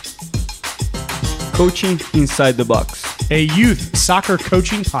Coaching Inside the Box, a youth soccer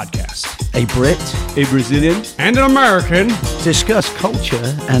coaching podcast. A Brit, a Brazilian, and an American discuss culture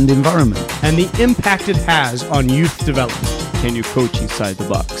and environment and the impact it has on youth development. Can you coach inside the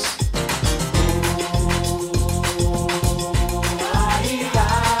box?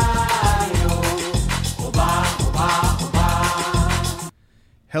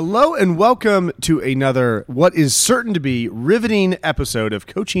 Hello and welcome to another, what is certain to be riveting episode of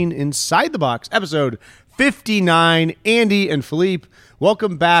Coaching Inside the Box, episode 59. Andy and Philippe,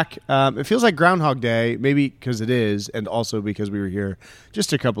 welcome back. It feels like Groundhog Day, maybe because it is, and also because we were here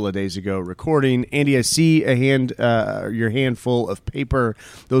just a couple of days ago recording. Andy, I see your handful of paper.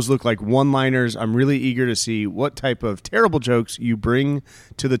 Those look like one-liners. I'm really eager to see what type of terrible jokes you bring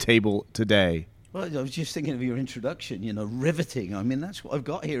to the table today. Well, I was just thinking of your introduction, riveting. I mean, that's what I've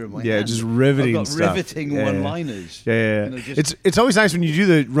got here in my hand. Yeah, just riveting I've got stuff. Riveting one-liners. Yeah. It's always nice when you do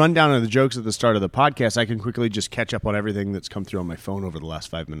the rundown of the jokes at the start of the podcast. I can quickly just catch up on everything that's come through on my phone over the last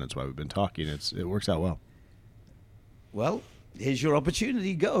 5 minutes while we've been talking. It works out well. Well, here's your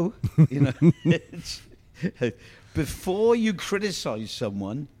opportunity. Go. Before you criticize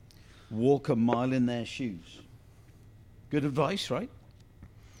someone, walk a mile in their shoes. Good advice, right?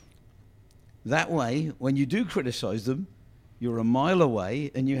 That way, when you do criticize them, you're a mile away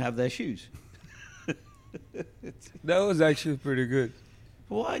and you have their shoes. That was actually pretty good.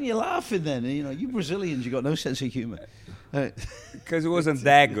 Why aren't you laughing then? You Brazilians, you got no sense of humor. Because it wasn't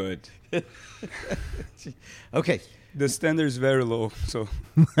that good. Okay. The standard is very low, so.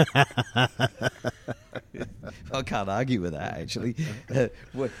 I can't argue with that, actually.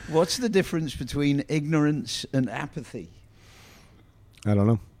 What's the difference between ignorance and apathy? I don't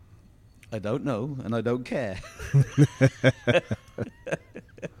know. I don't know, and I don't care. Yeah,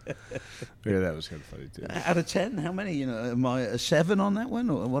 that was kind of funny, too. Out of 10, how many? Am I a 7 on that one,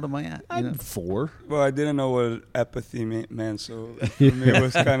 or what am I at? I'm 4. Well, I didn't know what apathy meant, so for me it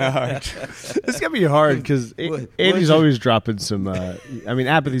was kind of hard. It's going to be hard because Andy's always dropping some...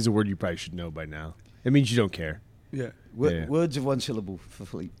 apathy is a word you probably should know by now. It means you don't care. Yeah. Words of one syllable for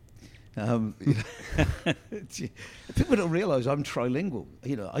Philippe. People don't realize I'm trilingual.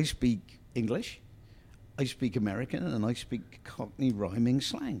 I speak English, I speak American, and I speak Cockney rhyming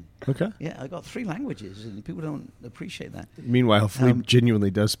slang. Okay. Yeah, I got 3 languages, and people don't appreciate that. Meanwhile, Philippe genuinely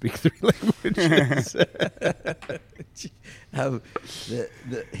does speak 3 languages.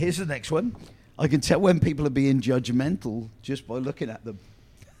 Here's the next one. I can tell when people are being judgmental just by looking at them.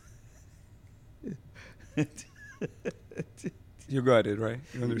 You got it, right?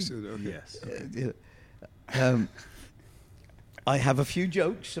 You understood, okay. Yes. I have a few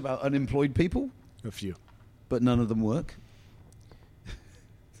jokes about unemployed people. A few. But none of them work.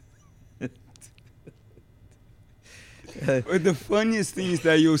 The funniest thing is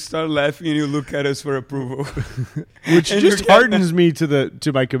that you'll start laughing and you look at us for approval. Which just hardens me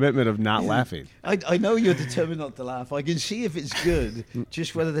to my commitment of not laughing. I know you're determined not to laugh. I can see if it's good,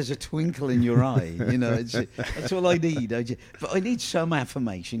 just whether there's a twinkle in your eye. That's all I need. But I need some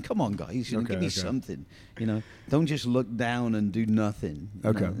affirmation. Come on, guys. Give me something. Don't just look down and do nothing.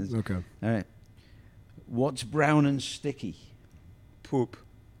 Okay. All right. What's brown and sticky? Poop.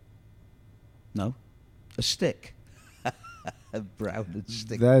 No. A stick. Brown and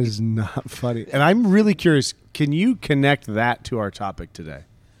sticky. That is not funny. And I'm really curious, can you connect that to our topic today?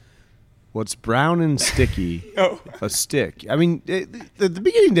 What's brown and sticky? A stick. I mean, the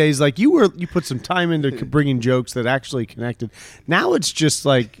beginning days, like you put some time into bringing jokes that actually connected. Now it's just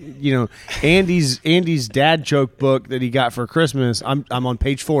like, Andy's dad joke book that he got for Christmas. I'm on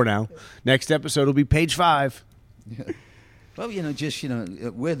page 4 now. Next episode will be page 5. Well,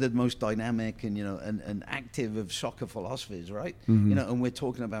 we're the most dynamic and active of soccer philosophies, right? Mm-hmm. And we're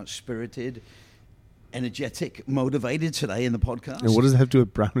talking about spirited, energetic, motivated today in the podcast. And what does that have to do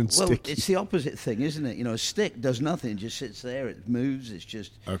with brown and well, sticky? It's the opposite thing, isn't it? A stick does nothing; it just sits there. It moves. It's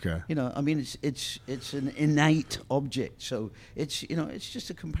just okay. It's an innate object. So it's just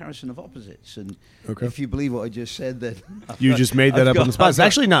a comparison of opposites. And if you believe what I just said, then you just made that up on the spot. It's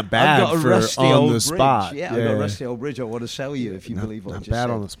actually not bad for on the spot. Yeah, I've got a rusty old bridge I want to sell you if you believe what I just said. Not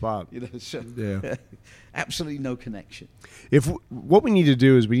bad on the spot. Yeah. Absolutely no connection. What we need to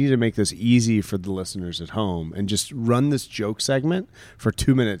do is we need to make this easy for the listeners at home and just run this joke segment for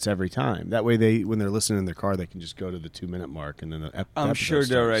 2 minutes every time. That way, when they're listening in their car, they can just go to the 2-minute mark and then the I'm sure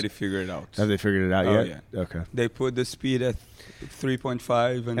they already figured it out. Have they figured it out yet? Yeah. Okay. They put the speed at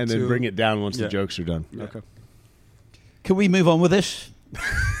 3.5 and then bring it down once the jokes are done. Yeah. Okay. Can we move on with this?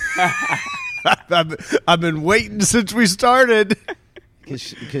 I've been waiting since we started.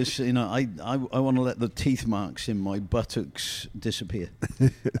 Because I want to let the teeth marks in my buttocks disappear.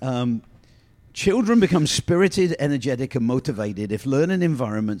 Children become spirited, energetic, and motivated if learning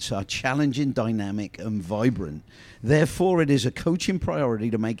environments are challenging, dynamic, and vibrant. Therefore, it is a coaching priority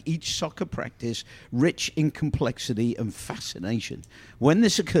to make each soccer practice rich in complexity and fascination. When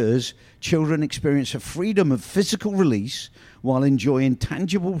this occurs, children experience a freedom of physical release while enjoying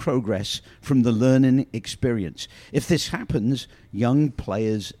tangible progress from the learning experience. If this happens, young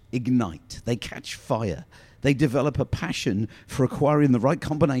players ignite. They catch fire. They develop a passion for acquiring the right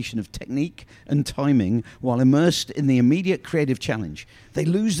combination of technique and timing while immersed in the immediate creative challenge. They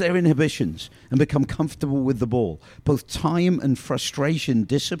lose their inhibitions and become comfortable with the ball. Both time and frustration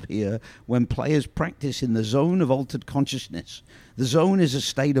disappear when players practice in the zone of altered consciousness. The zone is a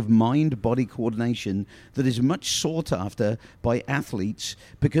state of mind-body coordination that is much sought after by athletes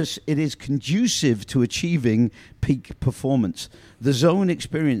because it is conducive to achieving peak performance. The zone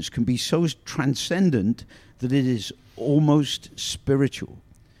experience can be so transcendent that it is almost spiritual.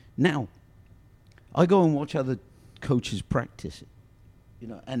 Now, I go and watch other coaches practice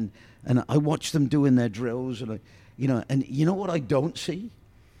it, and I watch them doing their drills, and and you know what I don't see?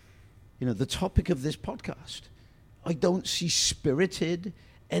 The topic of this podcast. I don't see spirited,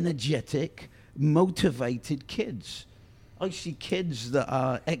 energetic, motivated kids. I see kids that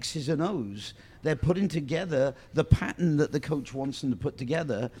are X's and O's. They're putting together the pattern that the coach wants them to put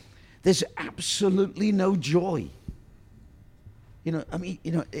together. There's absolutely no joy.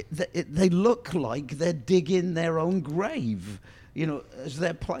 They look like they're digging their own grave, as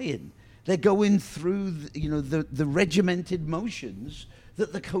they're playing. They're going through, the regimented motions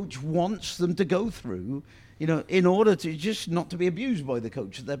that the coach wants them to go through, in order to just not to be abused by the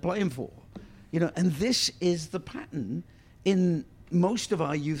coach that they're playing for. And this is the pattern in most of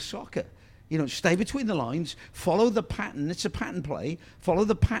our youth soccer. Stay between the lines, follow the pattern. It's a pattern play. Follow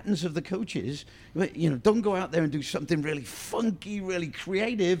the patterns of the coaches. Don't go out there and do something really funky, really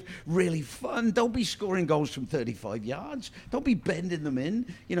creative, really fun. Don't be scoring goals from 35 yards. Don't be bending them in.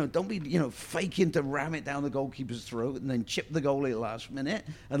 Don't be, faking to ram it down the goalkeeper's throat and then chip the goalie at the last minute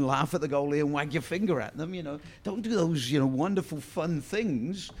and laugh at the goalie and wag your finger at them. Don't do those, wonderful, fun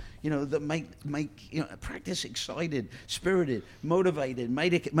things, that make practice excited, spirited, motivated,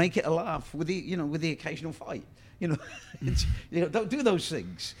 make it a laugh with the occasional fight. Don't do those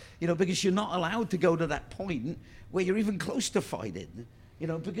things, because you're not allowed to go to that point where you're even close to fighting,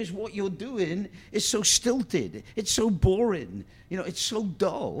 because what you're doing is so stilted, it's so boring, it's so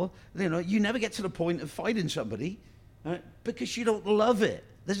dull, you never get to the point of fighting somebody, because you don't love it.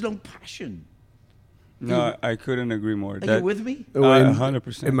 There's no passion. No, I couldn't agree more. Are you with me?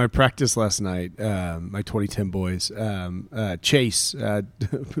 100%. In my practice last night, my 2010 boys, Chase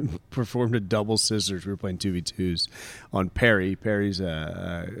performed a double scissors. We were playing 2v2s on Perry. Perry's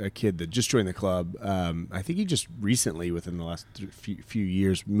a kid that just joined the club. I think he just recently, within the last few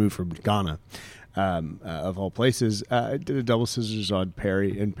years, moved from Ghana. Of all places, did a double scissors on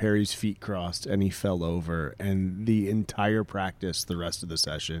Perry, and Perry's feet crossed, and he fell over. And the entire practice, the rest of the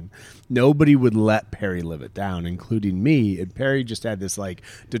session, nobody would let Perry live it down, including me. And Perry just had this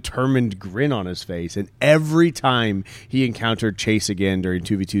determined grin on his face. And every time he encountered Chase again during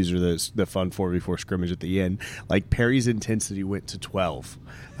 2v2s or the fun 4v4 scrimmage at the end, Perry's intensity went to 12.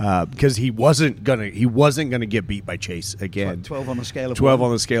 Because he wasn't gonna get beat by Chase again. 12 on the scale of 12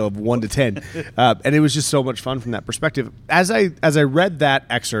 on the scale of 1 to 10, and it was just so much fun from that perspective. As I read that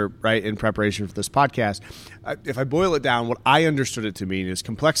excerpt in preparation for this podcast, if I boil it down, what I understood it to mean is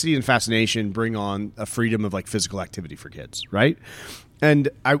complexity and fascination bring on a freedom of physical activity for kids, right? And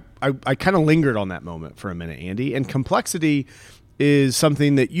I kind of lingered on that moment for a minute, Andy. And complexity is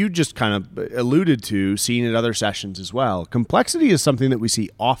something that you just kind of alluded to, seeing at other sessions as well. Complexity is something that we see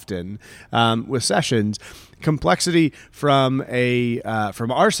often with sessions. Complexity from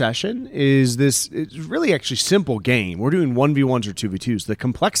our session is this. It's really actually simple game. We're doing 1v1s or 2v2s. The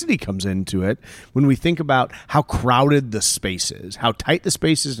complexity comes into it when we think about how crowded the space is, how tight the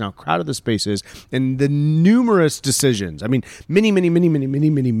space is, and how crowded the space is, and the numerous decisions. I mean,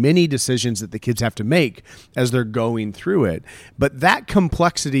 many decisions that the kids have to make as they're going through it. But that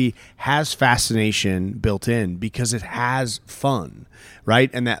complexity has fascination built in because it has fun.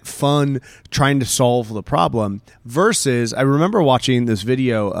 Right? And that fun trying to solve the problem versus, I remember watching this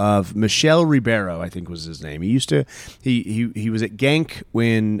video of Michel Ribeiro, I think was his name. He was at Genk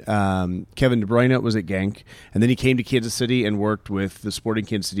when Kevin De Bruyne was at Genk, and then he came to Kansas City and worked with the Sporting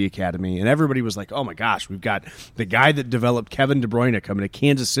Kansas City Academy, and everybody was like, oh my gosh, we've got the guy that developed Kevin De Bruyne coming to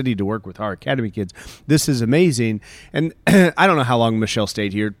Kansas City to work with our Academy kids. This is amazing. And I don't know how long Michel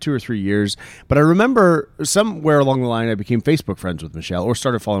stayed here, 2 or 3 years, but I remember somewhere along the line I became Facebook friends with Michel, or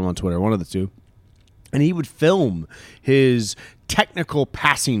started following him on Twitter, one of the two. And he would film his technical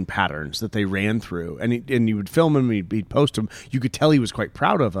passing patterns that they ran through. And he would film them, he'd post them. You could tell he was quite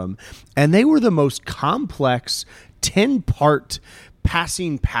proud of them. And they were the most complex 10-part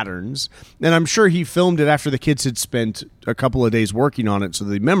passing patterns. And I'm sure he filmed it after the kids had spent a couple of days working on it, so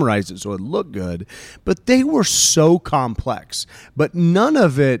they memorized it so it looked good. But they were so complex. But none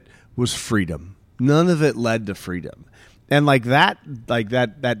of it was freedom. None of it led to freedom. And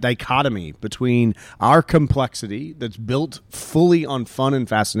that dichotomy between our complexity that's built fully on fun and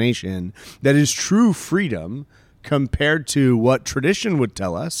fascination, that is true freedom, compared to what tradition would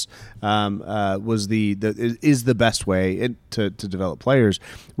tell us is the best way to develop players,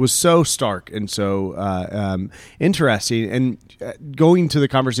 was so stark and so interesting. And going to the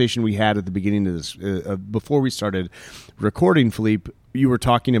conversation we had at the beginning of this, before we started recording, Philippe, you were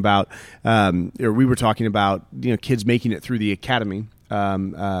talking about, or we were talking about, kids making it through the academy,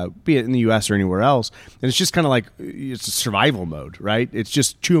 be it in the U.S. or anywhere else, and it's just kind of like it's a survival mode, right? It's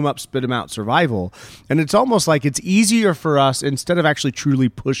just chew them up, spit them out, survival, and it's almost like it's easier for us, instead of actually truly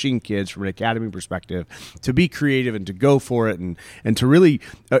pushing kids from an academy perspective, to be creative and to go for it and to really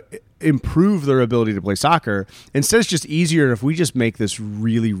improve their ability to play soccer. Instead, it's just easier if we just make this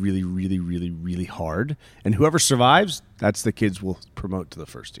really, really, really, really, really hard, and whoever survives, that's the kids we'll promote to the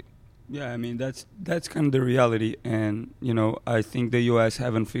first team. Yeah, I mean, that's kind of the reality. And, I think the U.S.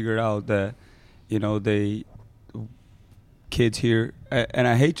 haven't figured out that, kids here, and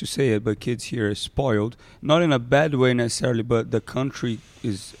I hate to say it, but kids here are spoiled, not in a bad way necessarily, but the country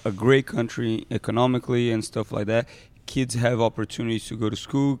is a great country economically and stuff like that. Kids have opportunities to go to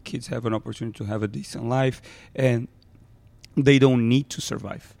school. Kids have an opportunity to have a decent life, and they don't need to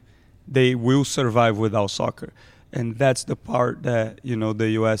survive. They will survive without soccer. And that's the part that, the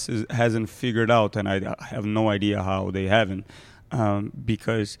U.S. hasn't figured out, and I have no idea how they haven't.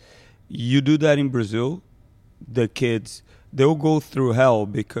 Because you do that in Brazil, the kids, they'll go through hell,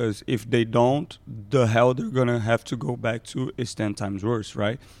 because if they don't, the hell they're going to have to go back to is 10 times worse,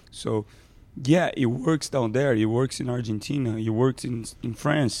 right? So, yeah, it works down there. It works in Argentina. It works in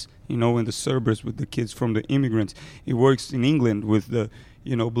France, in the suburbs with the kids from the immigrants. It works in England with the,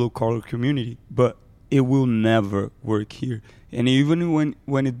 blue-collar community. But it will never work here. And even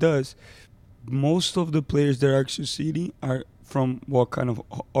when it does, most of the players that are succeeding are from what kind of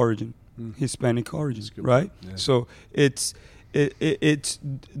origin? Hispanic origin, right? Yeah. So it's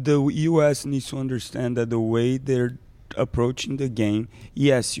the U.S. needs to understand that the way they're approaching the game,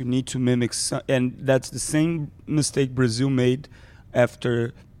 yes, you need to mimic and that's the same mistake Brazil made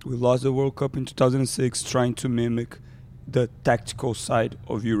after we lost the World Cup in 2006, trying to mimic the tactical side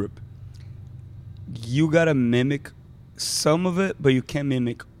of Europe. You gotta mimic some of it, but you can't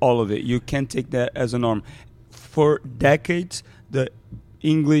mimic all of it. You can't take that as a norm. For decades, the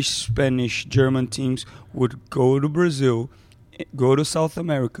English, Spanish, German teams would go to Brazil, go to South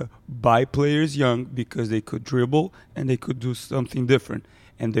America, buy players young because they could dribble and they could do something different,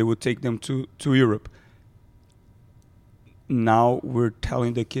 and they would take them to Europe. Now we're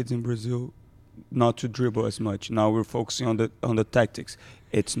telling the kids in Brazil not to dribble as much. Now we're focusing on the tactics.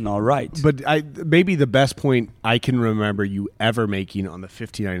 It's not right. But maybe the best point I can remember you ever making on the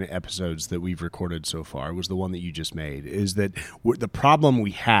 59 episodes that we've recorded so far was the one that you just made, is that the problem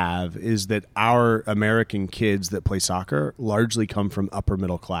we have is that our American kids that play soccer largely come from upper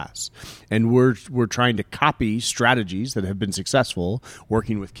middle class. And we're trying to copy strategies that have been successful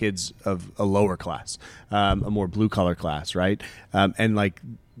working with kids of a lower class, a more blue-collar class, right? And like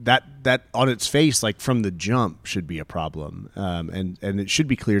that on its face, like from the jump, should be a problem, and it should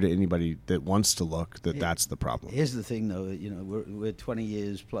be clear to anybody that wants to look that that's the problem. Here's the thing, though, we're 20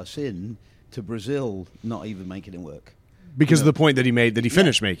 years plus in to Brazil not even making it work. Because of the point that he made, that he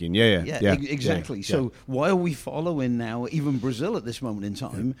finished making. Yeah, exactly. Yeah. So why are we following now even Brazil at this moment in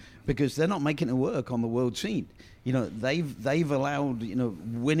time? Because they're not making it work on the world scene. They've allowed,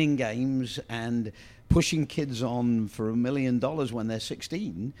 winning games and pushing kids on for $1 million when they're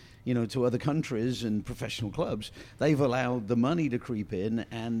 16, to other countries and professional clubs. They've allowed the money to creep in,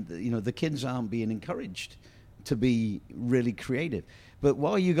 and, the kids aren't being encouraged to be really creative. But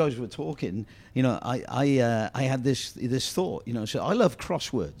while you guys were talking, I had this thought, so I love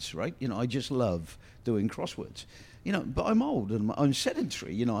crosswords, right? I just love doing crosswords. But I'm old and I'm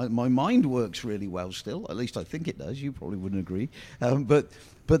sedentary. My mind works really well still. At least I think it does. You probably wouldn't agree. But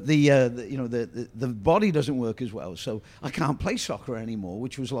the body doesn't work as well. So I can't play soccer anymore,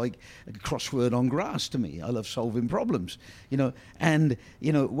 which was like a crossword on grass to me. I love solving problems. And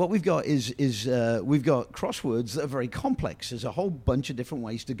what we've got is we've got crosswords that are very complex. There's a whole bunch of different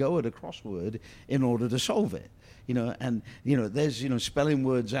ways to go at a crossword in order to solve it. and there's spelling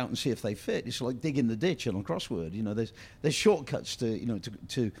words out and see if they fit. It's like digging the ditch on a crossword. There's shortcuts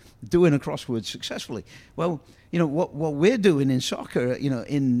to doing a crossword successfully. Well, what we're doing in soccer,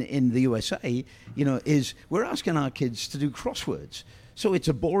 in the USA, is we're asking our kids to do crosswords. So it's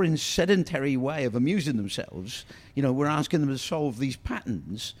a boring, sedentary way of amusing themselves. We're asking them to solve these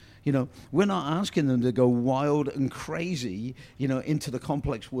patterns. We're not asking them to go wild and crazy, into the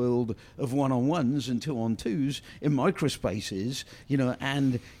complex world of one-on-ones and two-on-twos in microspaces,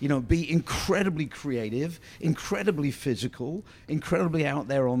 and, be incredibly creative, incredibly physical, incredibly out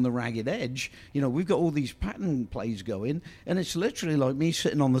there on the ragged edge. We've got all these pattern plays going, and it's literally like me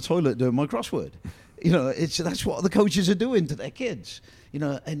sitting on the toilet doing my crossword. That's what the coaches are doing to their kids.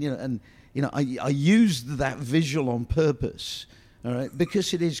 I used that visual on purpose. All right,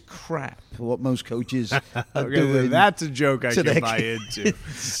 because it is crap what most coaches are doing. That's a joke I can buy into.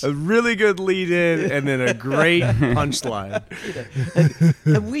 A really good lead-in and then a great punchline.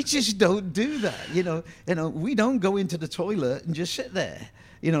 And we just don't do that. We don't go into the toilet and just sit there,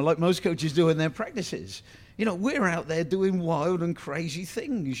 like most coaches do in their practices. We're out there doing wild and crazy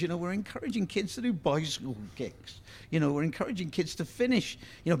things. We're encouraging kids to do bicycle kicks. We're encouraging kids to finish,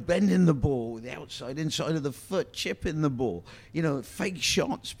 bending the ball with the outside, inside of the foot, chipping the ball, fake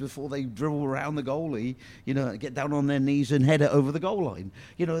shots before they dribble around the goalie, get down on their knees and head it over the goal line.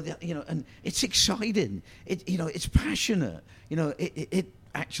 And it's exciting. It's passionate. It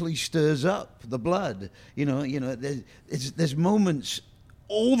actually stirs up the blood. There's moments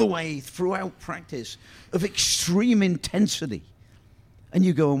all the way throughout practice of extreme intensity. And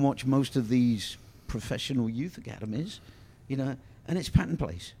you go and watch most of these professional youth academies, and it's pattern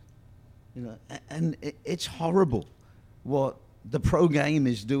plays, and it's horrible what the pro game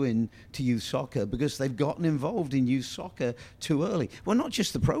is doing to youth soccer, because they've gotten involved in youth soccer too early. Well, not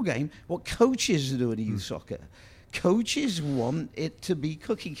just the pro game, what coaches are doing to youth soccer. Coaches want it to be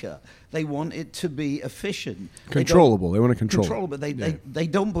cookie cut. They want it to be efficient, controllable. They want to control. But they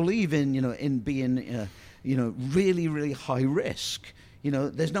don't believe in being really, really high risk.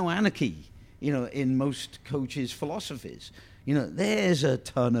 There's no anarchy. In most coaches' philosophies, there's a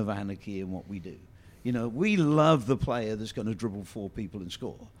ton of anarchy in what we do. We love the player that's going to dribble 4 people and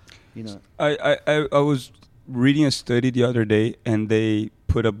score. I was reading a study the other day, and they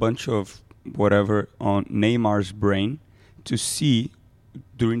put a bunch of whatever on Neymar's brain to see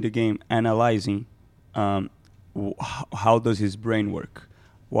during the game, analyzing how does his brain work,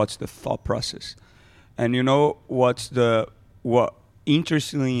 what's the thought process, and what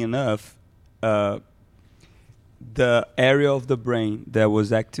interestingly enough, the area of the brain that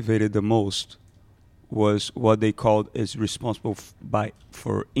was activated the most was what they called is responsible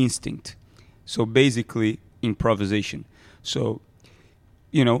for instinct. So basically improvisation. So,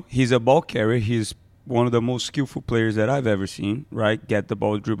 he's a ball carrier. He's one of the most skillful players that I've ever seen, right? Get the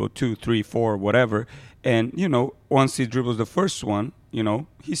ball, dribble 2, 3, 4, whatever. And, once he dribbles the first one,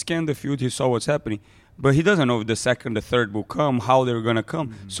 he scanned the field, he saw what's happening. But he doesn't know if the second, the third will come, how they're going to come.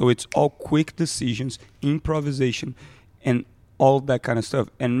 Mm-hmm. So it's all quick decisions, improvisation, and all that kind of stuff.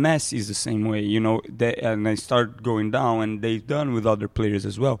 And Messi is the same way, and they start going down, and they've done with other players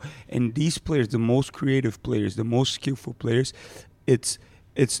as well. And these players, the most creative players, the most skillful players, it's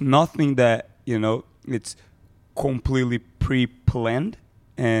nothing that, it's completely pre-planned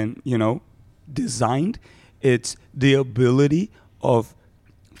and, designed. It's the ability of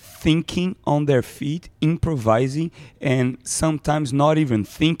thinking on their feet, improvising, and sometimes not even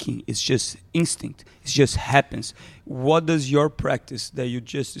thinking. It's just instinct. It just happens. What does your practice that you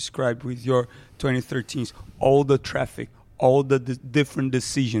just described with your 2013s, all the traffic, all the different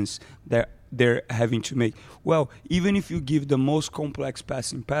decisions that they're having to make? Well, even if you give the most complex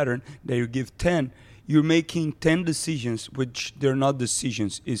passing pattern, that you give 10, you're making 10 decisions, which they're not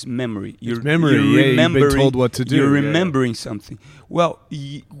decisions. It's memory. You're remembering. You've been told what to do. You're remembering something. Well,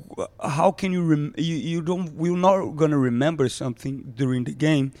 how can you? We're not gonna remember something during the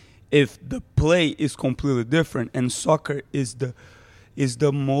game if the play is completely different. And soccer is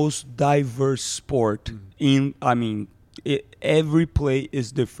the most diverse sport. Every play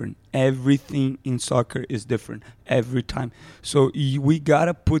is different. Everything in soccer is different every time. So we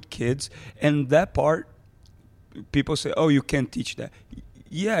gotta put kids, and that part, people say, "Oh, you can't teach that."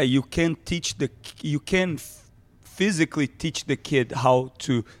 Yeah, you can teach you can physically teach the kid how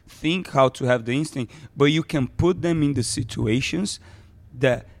to think, how to have the instinct, but you can put them in the situations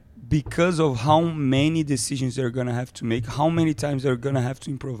that, because of how many decisions they're going to have to make, how many times they're going to have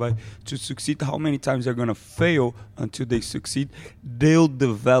to improvise to succeed, how many times they're going to fail until they succeed, they'll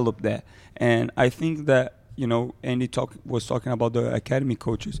develop that. And I think that Andy was talking about the academy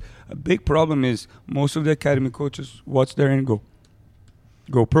coaches. A big problem is most of the academy coaches, what's their end goal?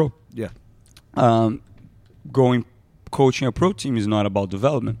 Go pro. Yeah. Coaching a pro team is not about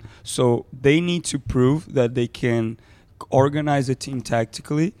development. So they need to prove that they can organize a team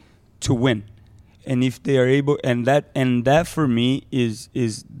tactically to win. And if they are able, and that for me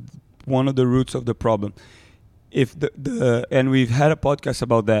is one of the roots of the problem. If and we've had a podcast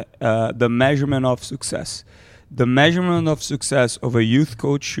about that, the measurement of success. The measurement of success of a youth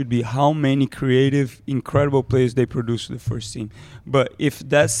coach should be how many creative, incredible players they produce to the first team. But if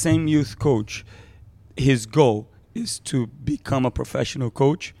that same youth coach, his goal is to become a professional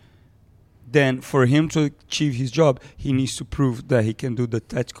coach, then for him to achieve his job, he needs to prove that he can do the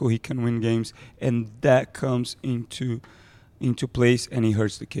tactical, he can win games, and that comes into place, and he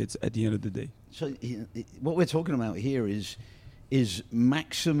hurts the kids at the end of the day. So what we're talking about here is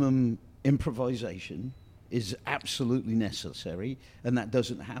maximum improvisation is absolutely necessary, and that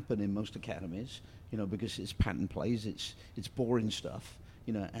doesn't happen in most academies, because it's pattern plays, it's boring stuff,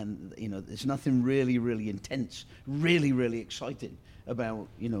 and there's nothing really, really intense, really, really exciting about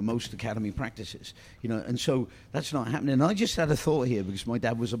most academy practices, and so that's not happening. And I just had a thought here because my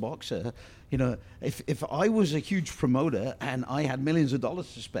dad was a boxer. If I was a huge promoter and I had millions of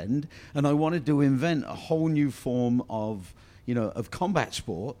dollars to spend and I wanted to invent a whole new form of combat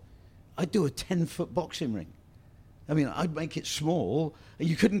sport, I'd do a 10-foot boxing ring. I mean, I'd make it small, and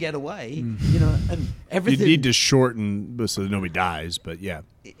you couldn't get away, and everything. You need to shorten so that nobody dies, but yeah.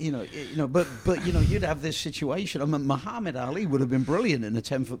 But you'd have this situation. I mean, Muhammad Ali would have been brilliant in a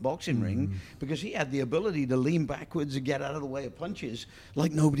 10-foot boxing ring because he had the ability to lean backwards and get out of the way of punches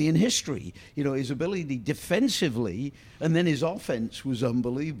like nobody in history. His ability defensively, and then his offense was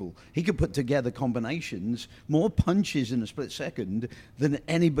unbelievable. He could put together combinations, more punches in a split second than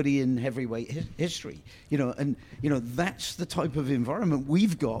anybody in heavyweight history. That's the type of environment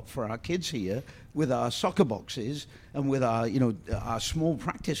we've got for our kids here with our soccer boxes and with our our small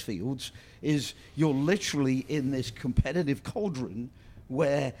practice fields. Is you're literally in this competitive cauldron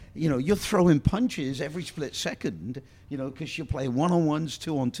where you're throwing punches every split second, because you're playing 1-on-1s,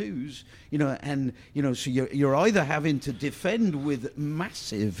 2-on-2s, and so you're either having to defend with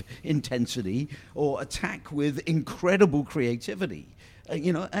massive intensity or attack with incredible creativity.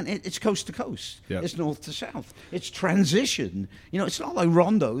 And it's coast to coast. Yep. It's north to south. It's transition. It's not like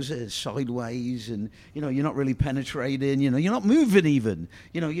rondos. It's sideways, and you're not really penetrating. You're not moving even.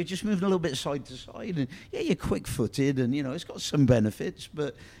 You're just moving a little bit side to side, and you're quick-footed, and it's got some benefits,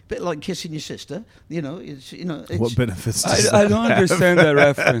 but a bit like kissing your sister. It's what benefits? I don't understand that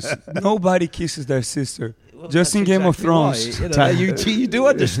reference. Nobody kisses their sister. Well, just in Game of Thrones. You do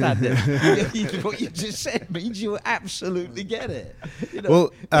understand it. What you just said means you absolutely get it.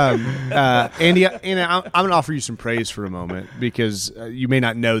 Well, Andy, I'm going to offer you some praise for a moment because you may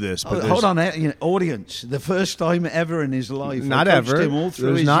not know this. But hold on, audience. The first time ever in his life. Not ever.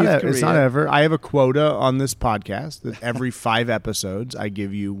 It's not ever. I have a quota on this podcast that every 5 episodes I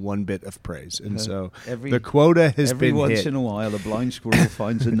give you one bit of praise. And so the quota has been hit. Every once in a while, a blind squirrel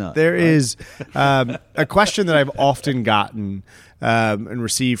finds a nut. There is a question that I've often gotten and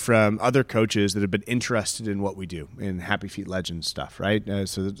received from other coaches that have been interested in what we do in Happy Feet Legends stuff, right?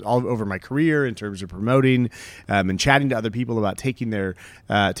 So it's all over my career in terms of promoting and chatting to other people about taking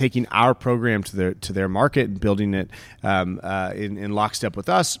our program to their market and building it in lockstep with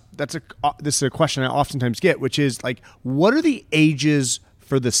us. This is a question I oftentimes get, which is like, what are the ages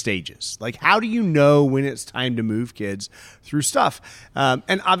for the stages? Like, how do you know when it's time to move kids through stuff?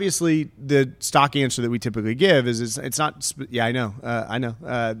 And obviously, the stock answer that we typically give is it's not. Yeah, I know.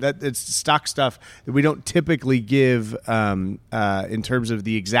 That it's stock stuff that we don't typically give in terms of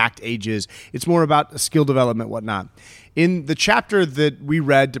the exact ages. It's more about skill development, whatnot. In the chapter that we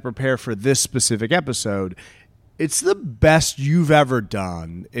read to prepare for this specific episode, it's the best you've ever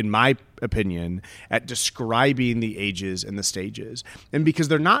done, in my opinion, at describing the ages and the stages. And because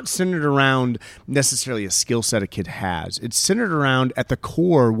they're not centered around necessarily a skill set a kid has, it's centered around, at the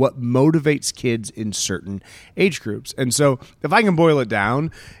core, what motivates kids in certain age groups. And so if I can boil it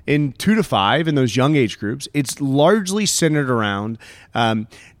down, in 2 to 5, in those young age groups, it's largely centered around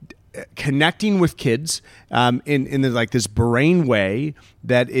connecting with kids in this brain way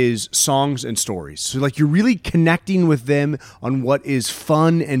that is songs and stories. So like you're really connecting with them on what is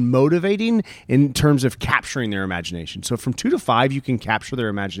fun and motivating in terms of capturing their imagination. So from 2 to 5, you can capture their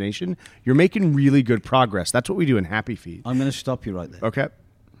imagination. You're making really good progress. That's what we do in Happy Feet. I'm going to stop you right there. Okay.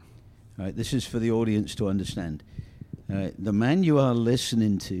 All right, this is for the audience to understand. The man you are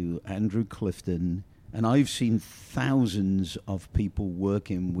listening to, Andrew Clifton, and I've seen thousands of people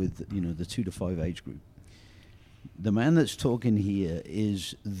working with, the 2 to 5 age group. The man that's talking here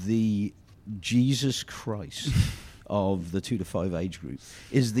is the Jesus Christ of the 2 to 5 age group.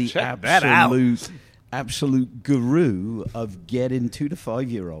 Is the Check that out. absolute guru of getting 2 to 5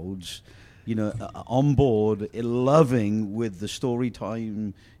 year olds, on board, loving with the story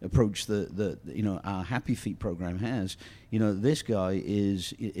time approach that our Happy Feet program has. This guy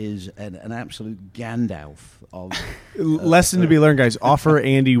is an absolute Gandalf of lesson to be learned, guys. Offer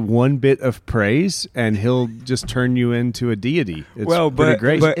Andy one bit of praise, and he'll just turn you into a deity. It's pretty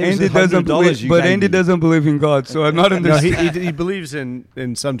great. But Andy doesn't believe. But Andy doesn't believe in God, so I'm not No, understanding. he believes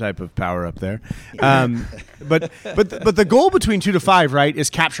in some type of power up there. But the goal between 2 to 5, right, is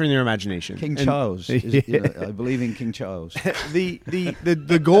capturing their imagination. King And- Charles. I believe in King Charles.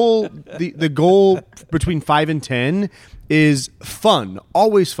 the goal between 5 and 10 is fun,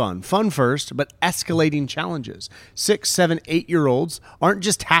 always fun first, but escalating challenges. 6, 7, 8-year-olds aren't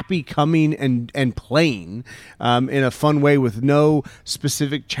just happy coming and playing in a fun way with no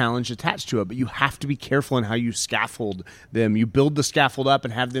specific challenge attached to it, but you have to be careful in how you scaffold them. You build the scaffold up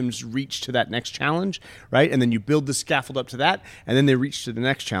and have them reach to that next challenge, right? And then you build the scaffold up to that, and then they reach to the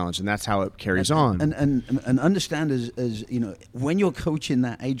next challenge, and that's how it carries on. And understand as when you're coaching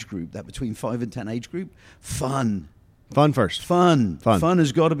that age group, that between 5 and 10 age group, fun First. Fun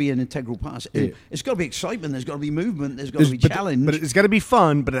has got to be an integral part. It's got to be excitement. There's got to be movement. There's got to be challenge. But it's got to be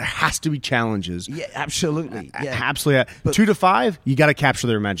fun. But it has to be challenges. Yeah, absolutely. Yeah. Absolutely. But 2 to 5, you got to capture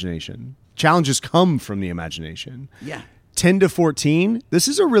their imagination. Challenges come from the imagination. Yeah. 10 to 14, this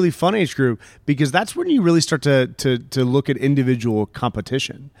is a really fun age group because that's when you really start to look at individual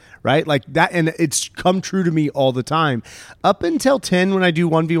competition, right? Like that, and it's come true to me all the time. Up until 10, when I do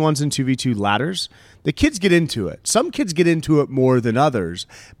 1v1s and 2v2 ladders, the kids get into it. Some kids get into it more than others,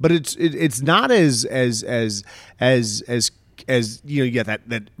 but it's not as you get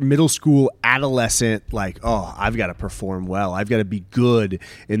that middle school adolescent, like, oh, I've got to perform well, I've got to be good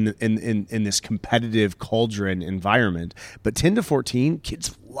in this competitive cauldron environment. But 10 to 14,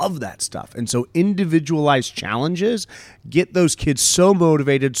 kids love that stuff, and so individualized challenges get those kids so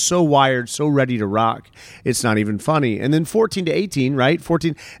motivated, so wired, so ready to rock. It's not even funny. And then 14 to 18, right?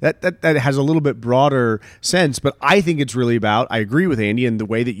 14 that has a little bit broader sense, but I think it's really about. I agree with Andy in the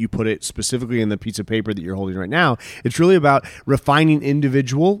way that you put it specifically in the piece of paper that you're holding right now. It's really about refining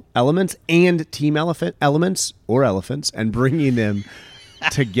individual elements and team elements or elephants and bringing them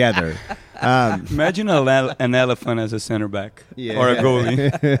together. Imagine an elephant as a center back or a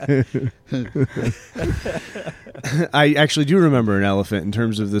goalie. I actually do remember an elephant in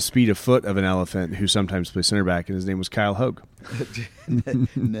terms of the speed of foot of an elephant who sometimes plays center back, and his name was Kyle Hogue.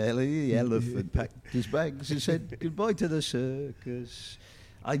 Nelly the elephant packed his bags and said goodbye to the circus.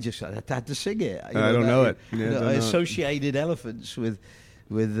 I had to sing it. I don't know it. I associated elephants with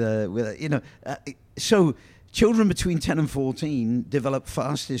so. Children between 10 and 14 develop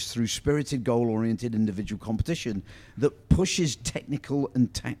fastest through spirited, goal-oriented individual competition that pushes technical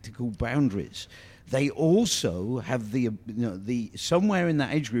and tactical boundaries. They also have the somewhere in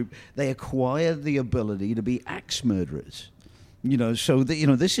that age group, they acquire the ability to be axe murderers. So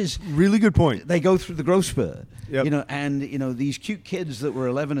this is really good point. They go through the growth spurt, yep. And these cute kids that were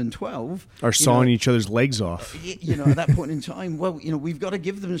 11 and 12 are sawing each other's legs off. At that point in time, well, we've got to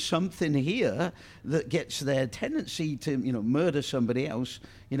give them something here that gets their tendency to, murder somebody else.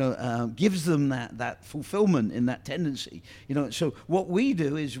 Gives them that fulfillment in that tendency. So what we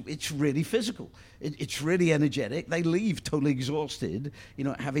do is it's really physical. It's really energetic. They leave totally exhausted.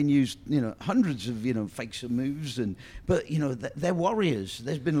 Having used hundreds of fakes and moves, but they're warriors.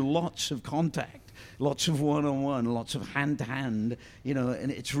 There's been lots of contact, lots of one-on-one, lots of hand-to-hand,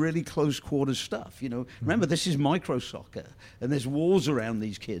 and it's really close quarters stuff. Remember, this is micro soccer, and there's walls around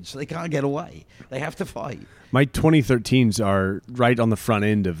these kids, so they can't get away. They have to fight. My 2013s are right on the front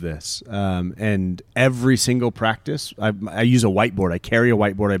end of this, and every single practice, I use a whiteboard. I carry a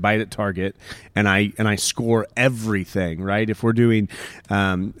whiteboard. I buy it at Target, and I score everything. Right? If we're doing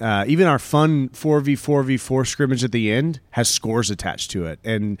even our fun 4v4 scrimmage at the end has scores attached to it,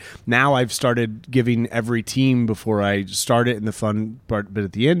 and now I've started giving every team before I start it in the fun part, but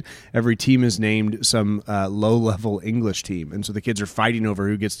at the end, every team is named some low-level English team, and so the kids are fighting over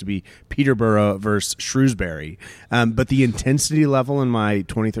who gets to be Peterborough versus Shrewsbury. But the intensity level in my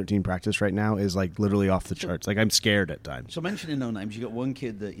 2013 practice right now is like literally off the charts. Like I'm scared at times. So mentioning no names, you got one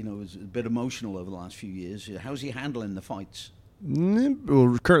kid that was a bit emotional over the last few years. How's he handling the fights?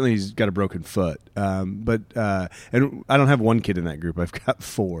 Well, currently he's got a broken foot, but and I don't have one kid in that group. I've got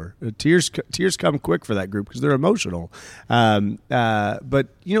 4. Tears come quick for that group because they're emotional. But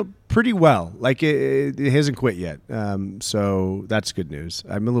pretty well. Like it hasn't quit yet. So that's good news.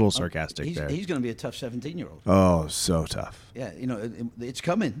 I'm a little sarcastic there. He's going to be a tough 17-year-old. Oh, so tough. Yeah, it's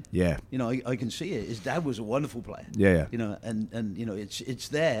coming. Yeah. I can see it. His dad was a wonderful player. Yeah. And it's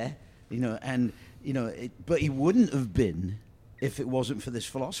there. But he wouldn't have been if it wasn't for this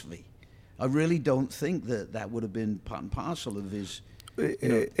philosophy. I really don't think that would have been part and parcel of his.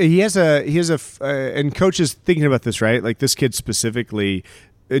 He has and coach is thinking about this, right? Like this kid specifically,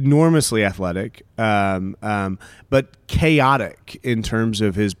 enormously athletic, but chaotic in terms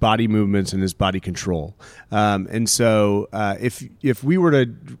of his body movements and his body control. And so if we were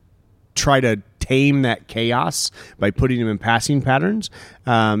to try to tame that chaos by putting him in passing patterns,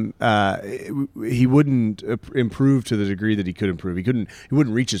 he wouldn't improve to the degree that he could improve. He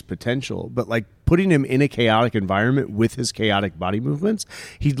wouldn't reach his potential. But like putting him in a chaotic environment with his chaotic body movements,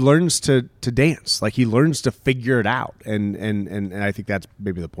 he learns to dance. Like he learns to figure it out. And I think that's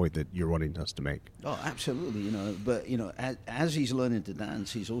maybe the point that you're wanting us to make. Oh, absolutely. But as he's learning to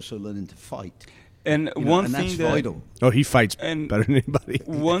dance, he's also learning to fight. And one thing that's vital. Oh, he fights better than anybody.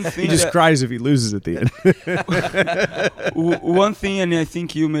 One thing he just cries if he loses at the end. One thing, and I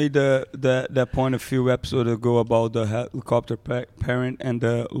think you made that point a few episodes ago about the helicopter parent and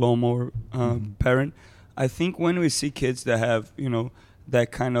the lawnmower parent. I think when we see kids that have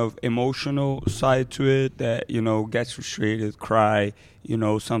that kind of emotional side to it, that gets frustrated, cry,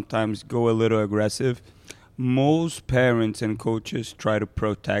 sometimes go a little aggressive, most parents and coaches try to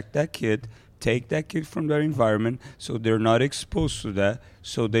protect that kid. Take that kid from their environment so they're not exposed to that,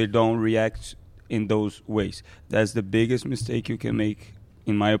 so they don't react in those ways. That's the biggest mistake you can make,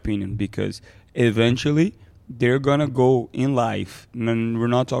 in my opinion, because eventually they're going to go in life, and we're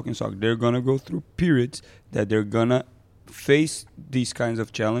not talking soccer, they're going to go through periods that they're going to face these kinds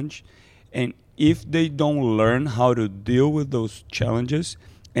of challenge. And if they don't learn how to deal with those challenges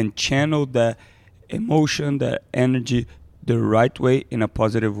and channel that emotion, that energy the right way, in a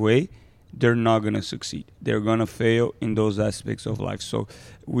positive way, they're not going to succeed. They're going to fail in those aspects of life. So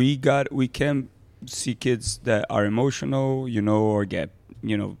we can see kids that are emotional, or get,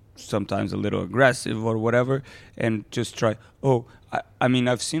 sometimes a little aggressive or whatever, and just try. I mean,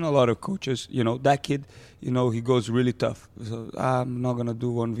 I've seen a lot of coaches, that kid, he goes really tough. So I'm not going to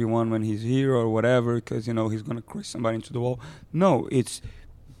do 1v1 when he's here or whatever, because, he's going to crush somebody into the wall. No, it's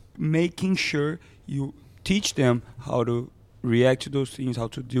making sure you teach them how to react to those things, how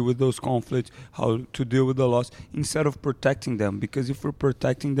to deal with those conflicts, how to deal with the loss, instead of protecting them. Because if we're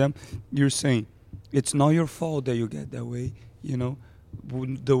protecting them, you're saying it's not your fault that you get that way.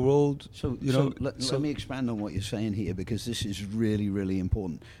 The world. So let me expand on what you're saying here, because this is really, really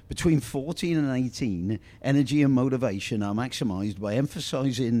important. Between 14 and 18, energy and motivation are maximized by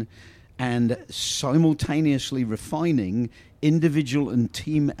emphasizing and simultaneously refining individual and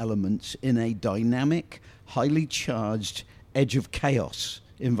team elements in a dynamic, highly charged edge of chaos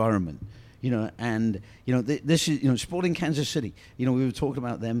environment. This is, Sporting Kansas City, we were talking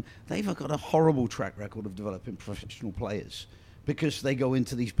about them. They've got a horrible track record of developing professional players because they go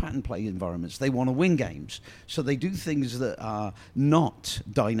into these pattern play environments. They want to win games. So they do things that are not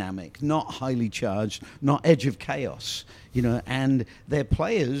dynamic, not highly charged, not edge of chaos, and their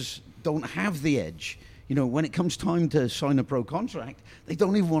players don't have the edge. When it comes time to sign a pro contract, they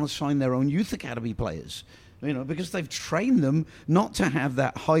don't even want to sign their own youth academy players. Because they've trained them not to have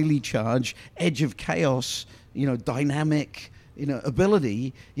that highly charged edge of chaos, dynamic,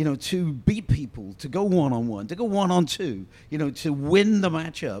 ability, to beat people, to go one-on-one, to go one-on-two, to win the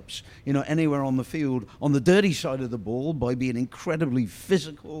matchups, anywhere on the field, on the dirty side of the ball, by being incredibly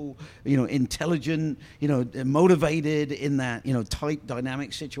physical, intelligent, motivated in that, tight,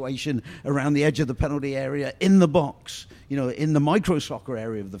 dynamic situation around the edge of the penalty area, in the box, in the micro soccer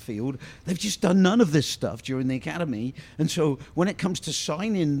area of the field. They've just done none of this stuff during the academy. And so when it comes to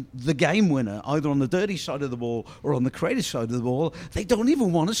signing the game winner, either on the dirty side of the ball or on the creative side of the ball, they don't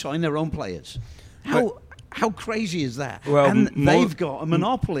even want to sign their own players. How crazy is that? Well, and they've got a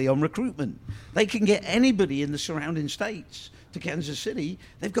monopoly on recruitment. They can get anybody in the surrounding states to Kansas City.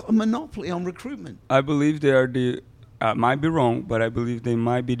 They've got a monopoly on recruitment. I believe they are I might be wrong, but I believe they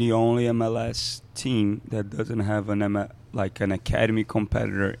might be the only MLS team that doesn't have an academy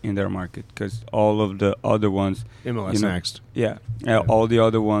competitor in their market, because all of the other ones, MLS Next, all the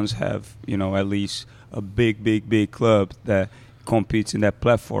other ones have at least a big club that competes in that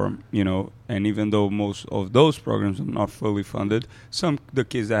platform, and even though most of those programs are not fully funded, the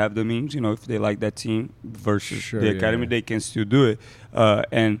kids that have the means, if they like that team versus the academy, they can still do it,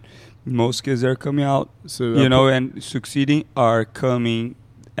 and most kids that are coming out, and succeeding are coming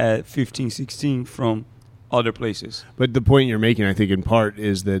at 15, 16 from other places. But the point you're making, I think, in part,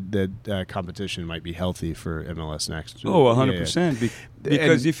 is that competition might be healthy for MLS Next. Oh, 100%.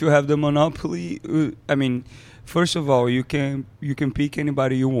 Because if you have the monopoly, I mean, first of all, you can pick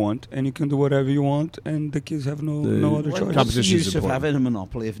anybody you want, and you can do whatever you want, and the kids have no other choice. What's the use of having a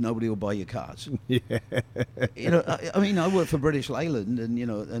monopoly if nobody will buy your cars? Yeah. I mean, I work for British Leyland,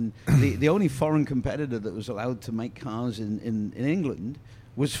 and the only foreign competitor that was allowed to make cars in England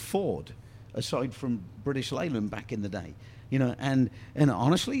was Ford, aside from British Leyland back in the day. And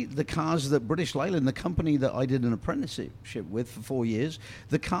honestly, the cars that British Leyland, the company that I did an apprenticeship with for 4 years,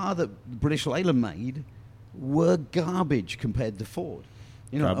 the car that British Leyland made were garbage compared to Ford.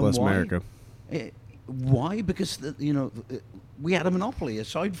 God bless America. Why? Because we had a monopoly.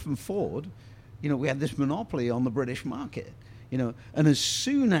 Aside from Ford, we had this monopoly on the British market. And as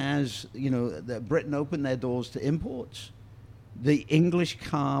soon as Britain opened their doors to imports, the English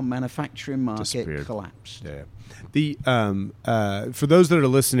car manufacturing market collapsed. Yeah. For those that are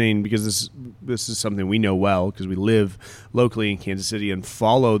listening, because this is something we know well because we live locally in Kansas City and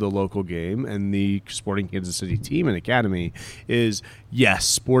follow the local game and the Sporting Kansas City team and academy, is yes,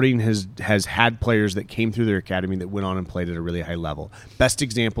 Sporting has had players that came through their academy that went on and played at a really high level. Best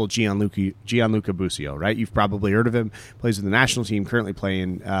example, Gianluca Busio, right? You've probably heard of him. Plays with the national team, currently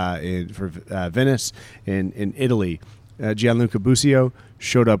playing for Venice in Italy. Gianluca Busio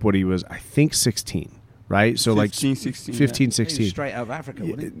showed up when he was, I think, 16. Right, so 15, 16. 15, 16. He was straight out of Africa,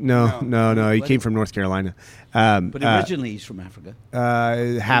 wasn't he? No. He came from North Carolina. But originally he's from Africa.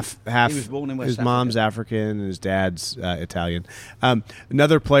 Half. He was born in West His Africa. mom's African and his dad's Italian.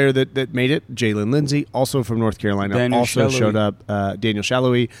 Another player that made it, Jalen Lindsay, also from North Carolina, Daniel also Shalhoui. showed up. Daniel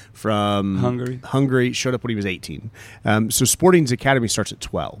Shalhoui from Hungary showed up when he was 18. So Sporting's academy starts at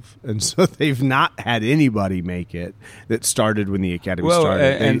 12, and so they've not had anybody make it that started when the academy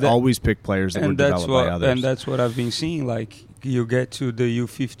started. They always pick players that were developed by others. And that's what I've been seeing. Like, you get to the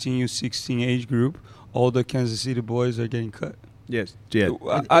U15, U16 age group, all the Kansas City boys are getting cut. Yes. Yeah.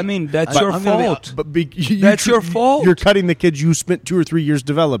 I mean, that's your fault. That's your fault. You're cutting the kids you spent 2 or 3 years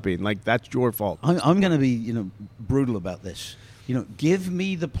developing. Like, that's your fault. I'm going to be, brutal about this. Give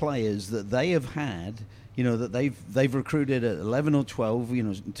me the players that they have had, that they've recruited at 11 or 12,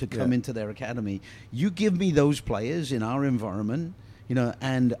 to come into their academy. You give me those players in our environment,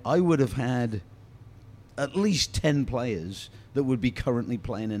 and I would have had at least 10 players that would be currently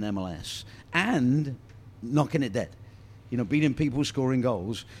playing in MLS and knocking it dead, beating people, scoring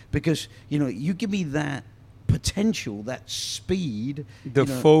goals, because, you give me that potential, that speed, the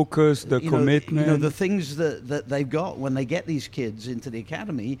focus, the commitment, the things that they've got when they get these kids into the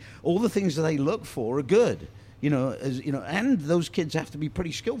academy, all the things that they look for are good, and those kids have to be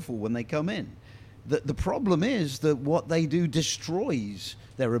pretty skillful when they come in. The problem is that what they do destroys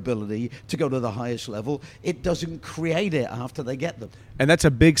their ability to go to the highest level. It doesn't create it after they get them. And that's a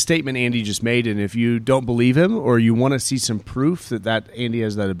big statement Andy just made. And if you don't believe him or you want to see some proof that Andy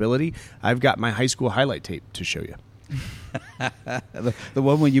has that ability, I've got my high school highlight tape to show you. The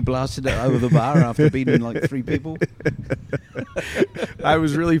one where you blasted it over the bar after beating like 3 people? I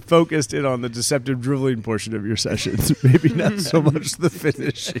was really focused in on the deceptive dribbling portion of your sessions, maybe not so much the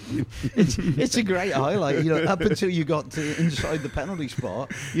finishing. It's a great highlight. Up until you got to inside the penalty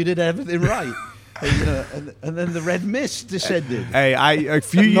spot, you did everything right. And then the red mist descended. Hey, a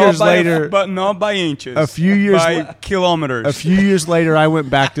few years later, but not by inches. A few years by kilometers. A few years later, I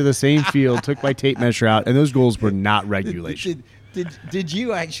went back to the same field, took my tape measure out, and those goals were not regulation. Did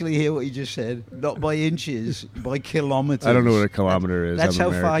you actually hear what he just said? Not by inches, by kilometers. I don't know what a kilometer is. That's I'm how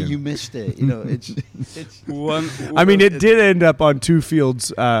American. far you missed it. It's one. I mean, it did end up on 2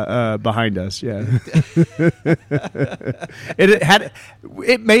 fields behind us. Yeah,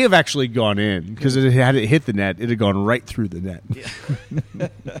 it may have actually gone in because had it hit the net, it had gone right through the net. Yeah.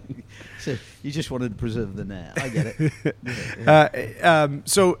 So you just wanted to preserve the net. I get it.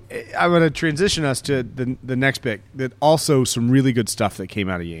 So I'm going to transition us to the next pick. That also some really good stuff that came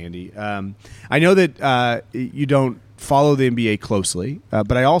out of you, Andy. I know that you don't follow the NBA closely,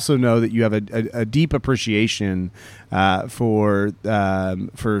 but I also know that you have a deep appreciation for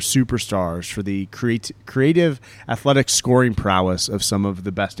superstars, for the creative athletic scoring prowess of some of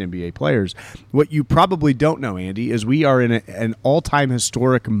the best NBA players. What you probably don't know, Andy, is we are in an all-time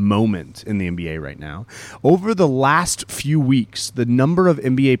historic moment in the NBA right now. Over the last few weeks, the number of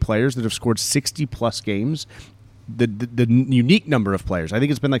NBA players that have scored 60-plus games the unique number of players. I think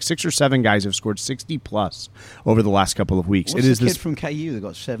it's been like 6 or 7 guys have scored 60 plus over the last couple of weeks. What's it is the kid this from KU that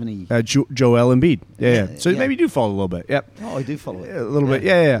got 70? Joel Embiid. Yeah. So maybe you do follow a little bit. Yep. Oh, I do follow it a little bit.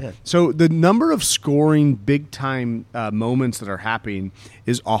 Yeah. So the number of scoring big time moments that are happening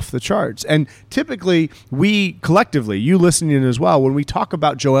is off the charts. And typically we collectively, you listening as well, when we talk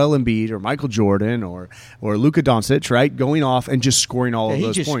about Joel Embiid or Michael Jordan or Luka Doncic, right, going off and just scoring all of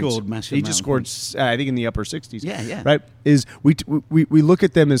those points. He just scored, I think, in the upper 60s. Yeah. Right? Is we look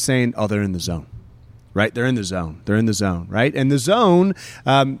at them as saying, oh, they're in the zone. Right, they're in the zone. They're in the zone, right? And the zone,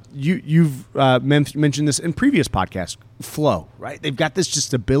 you've mentioned this in previous podcasts. Flow, right? They've got this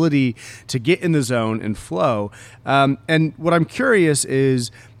just ability to get in the zone and flow. And what I'm curious is,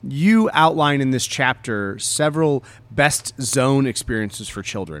 you outline in this chapter several best zone experiences for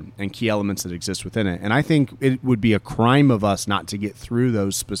children and key elements that exist within it. And I think it would be a crime of us not to get through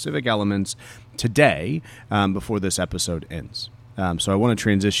those specific elements today before this episode ends. So I want to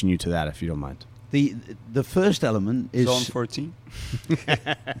transition you to that, if you don't mind. The first element is Zone 14.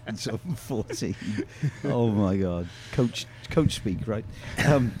 Zone 14. Oh my God, coach speak, right?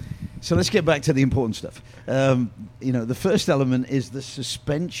 So let's get back to the important stuff. The first element is the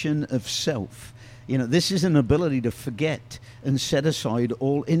suspension of self. This is an ability to forget and set aside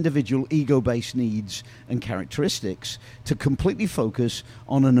all individual ego-based needs and characteristics to completely focus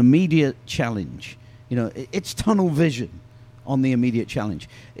on an immediate challenge. It's tunnel vision on the immediate challenge.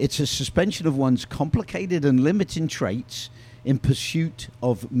 It's a suspension of one's complicated and limiting traits in pursuit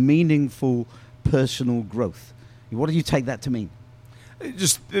of meaningful personal growth. What do you take that to mean?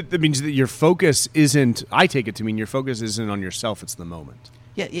 It means that your focus isn't, I take it to mean your focus isn't on yourself, it's the moment.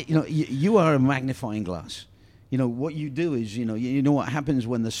 Yeah, you are a magnifying glass. What you do is, you know what happens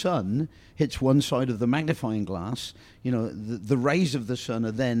when the sun hits one side of the magnifying glass. The rays of the sun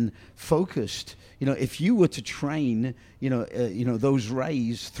are then focused. If you were to train, those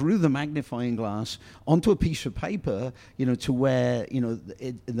rays through the magnifying glass onto a piece of paper, to where,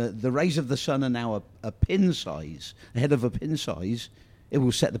 the rays of the sun are now a pin size, ahead of a pin size, it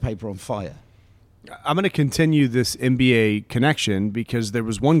will set the paper on fire. I'm going to continue this NBA connection because there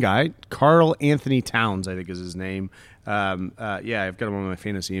was one guy, Karl Anthony Towns, I think is his name. I've got him on my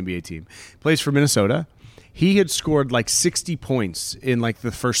fantasy NBA team. Plays for Minnesota. He had scored like 60 points in like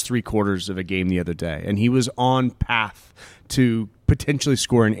the first 3 quarters of a game the other day, and he was on path to potentially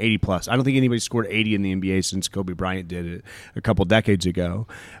score an 80 plus. I don't think anybody scored 80 in the NBA since Kobe Bryant did it a couple decades ago.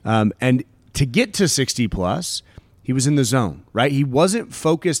 And to get to 60 plus, he was in the zone, right? He wasn't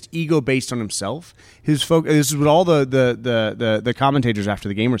focused, ego-based on himself. His focus. This is what all the commentators after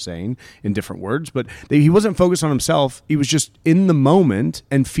the game were saying in different words, but he wasn't focused on himself. He was just in the moment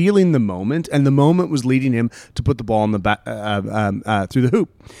and feeling the moment, and the moment was leading him to put the ball in the through the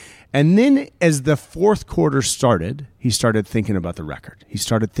hoop. And then as the fourth quarter started, he started thinking about the record. He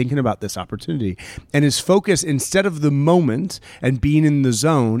started thinking about this opportunity. And his focus, instead of the moment and being in the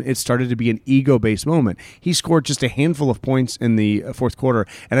zone, it started to be an ego-based moment. He scored just a handful of points in the fourth quarter,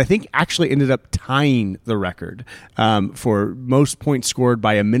 and I think actually ended up tying the record for most points scored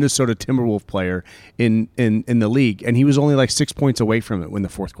by a Minnesota Timberwolves player in the league. And he was only like 6 points away from it when the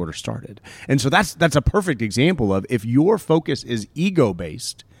fourth quarter started. And so that's a perfect example of, if your focus is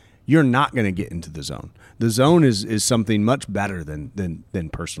ego-based, you're not going to get into the zone. The zone is something much better than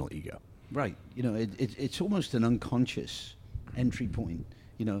personal ego. Right. It's almost an unconscious entry point,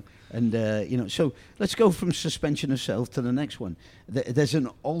 so let's go from suspension of self to the next one. There's an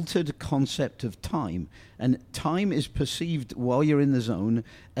altered concept of time, and time is perceived while you're in the zone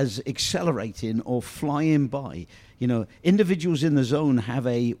as accelerating or flying by. Individuals in the zone have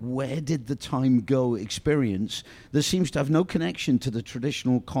a where did the time go experience that seems to have no connection to the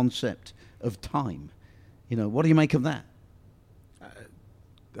traditional concept of time. What do you make of that?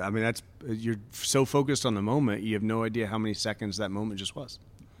 You're so focused on the moment, you have no idea how many seconds that moment just was.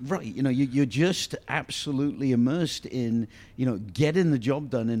 Right. You're just absolutely immersed in, getting the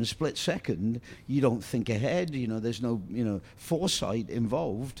job done in a split second. You don't think ahead. There's no, foresight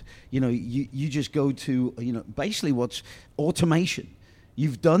involved. You just go to, basically what's automation.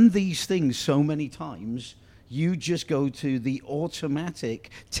 You've done these things so many times. You just go to the automatic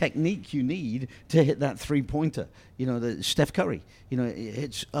technique you need to hit that three-pointer. The Steph Curry.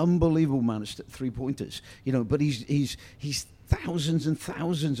 It's unbelievable amount of three-pointers. But he's thousands and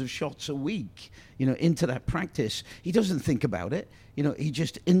thousands of shots a week, into that practice. He doesn't think about it. He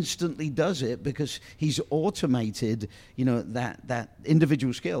just instantly does it because he's automated, that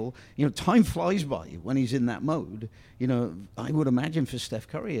individual skill. Time flies by when he's in that mode. I would imagine for Steph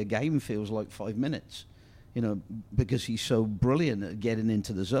Curry, a game feels like 5 minutes, because he's so brilliant at getting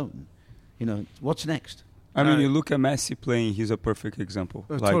into the zone. What's next? I mean, you look at Messi playing; he's a perfect example.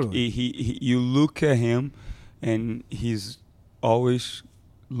 Totally. You look at him, and he's always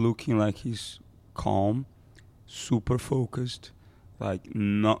looking like he's calm, super focused, like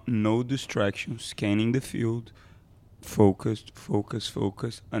no distraction, scanning the field, focused,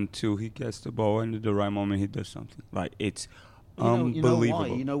 until he gets the ball, and at the right moment he does something. Like, it's unbelievable. You know why?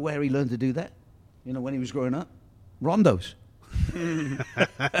 You know where he learned to do that? You know, when he was growing up? Rondos.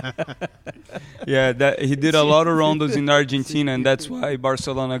 Yeah, that he did a lot of rondos in Argentina, and that's why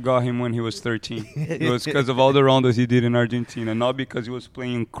Barcelona got him when he was 13. It was because of all the rondos he did in Argentina, not because he was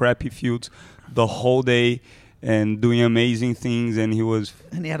playing crappy fields the whole day and doing amazing things. And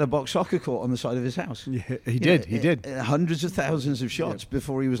he had a box soccer court on the side of his house. Yeah, he did. Hundreds of thousands of shots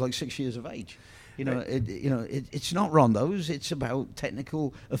before he was like 6 years of age. It's not rondos. It's about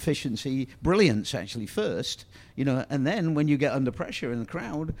technical efficiency, brilliance actually first. And then when you get under pressure in the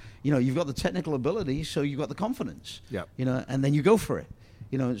crowd, you've got the technical ability, so you've got the confidence. Yeah. And then you go for it.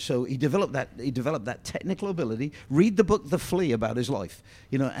 So he developed that technical ability. Read the book The Flea about his life.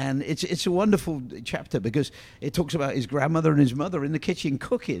 And it's a wonderful chapter because it talks about his grandmother and his mother in the kitchen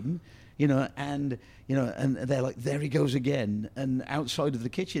cooking. And they're like, there he goes again. And outside of the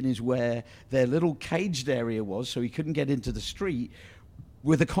kitchen is where their little caged area was, so he couldn't get into the street,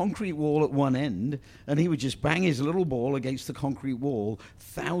 with a concrete wall at one end, and he would just bang his little ball against the concrete wall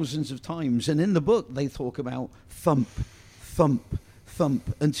thousands of times. And in the book, they talk about thump, thump,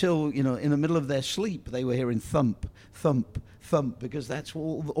 thump, until, in the middle of their sleep, they were hearing thump, thump, thump, because that's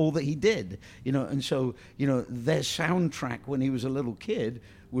all that he did. And so, their soundtrack when he was a little kid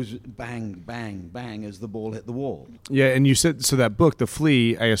was bang, bang, bang as the ball hit the wall. Yeah, and you said, so that book, The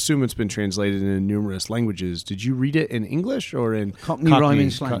Flea, I assume it's been translated in numerous languages. Did you read it in English or in Cockney rhyming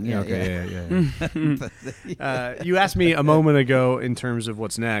slang? Yeah. You asked me a moment ago in terms of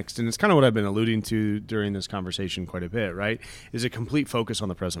what's next, and it's kind of what I've been alluding to during this conversation quite a bit, right? Is a complete focus on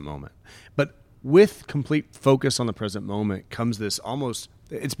the present moment. But with complete focus on the present moment comes this almost,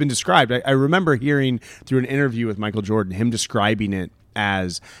 it's been described. I remember hearing through an interview with Michael Jordan, him describing it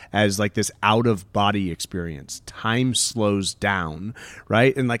as like this out of body experience. Time slows down,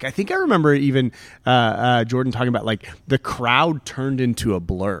 right? And like, I think I remember even Jordan talking about like the crowd turned into a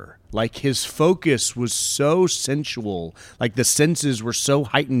blur. Like his focus was so sensual, like the senses were so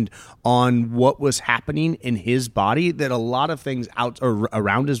heightened on what was happening in his body that a lot of things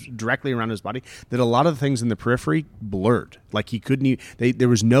directly around his body, that a lot of things in the periphery blurred. Like he couldn't there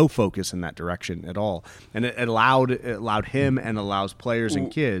was no focus in that direction at all. And it allowed him and allows players and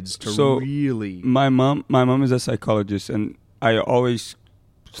kids to really. My mom is a psychologist, and I always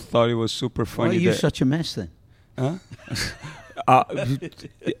thought it was super funny. Why are you such a mess then? Huh?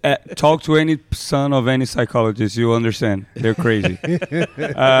 Talk to any son of any psychologist, you understand. They're crazy.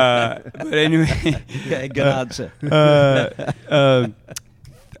 But anyway, good answer. What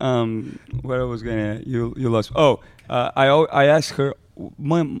I was gonna, you lost. I asked her,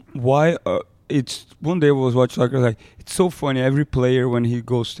 Mom, why? It's one day I was watching soccer. Like, it's so funny. Every player when he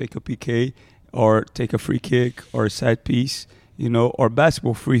goes take a PK or take a free kick or a set piece, or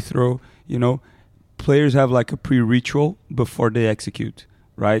basketball free throw, players have like a pre-ritual before they execute,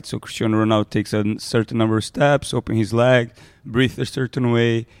 right? So Cristiano Ronaldo takes a certain number of steps, open his leg, breathe a certain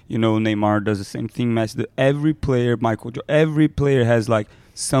way. Neymar does the same thing. Messi, every player, every player has like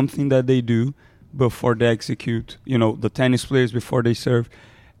something that they do before they execute. The tennis players before they serve.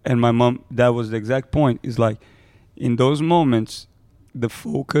 And my mom, that was the exact point. Is like, in those moments, the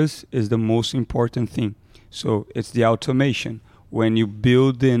focus is the most important thing. So it's the automation. When you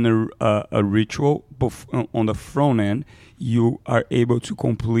build in a ritual on the front end, you are able to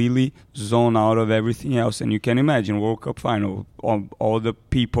completely zone out of everything else. And you can imagine World Cup final, all the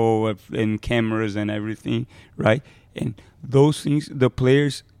people and cameras and everything, right? And those things, the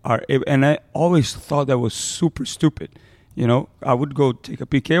players are able, and I always thought that was super stupid. I would go take a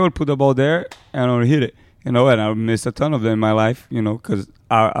PK, I would put the ball there, and I would hit it. And I missed a ton of them in my life, because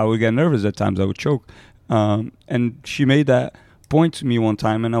I would get nervous at times. I would choke. And she made that point to me one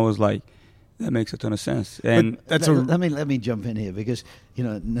time, and I was like, that makes a ton of sense. And let me jump in here, because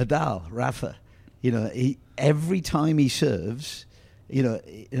Nadal, Rafa, every time he serves,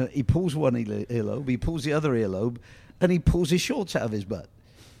 he pulls one earlobe, he pulls the other earlobe, and he pulls his shorts out of his butt,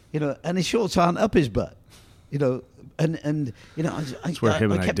 and his shorts aren't up his butt, and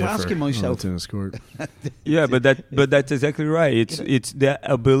I kept asking myself, tennis court. Yeah, but that's exactly right. It's the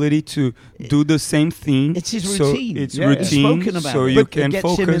ability to do the same thing. It's his routine. So it's routine. So you can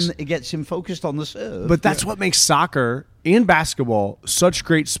focus. It gets him focused on the serve. But that's what makes soccer and basketball such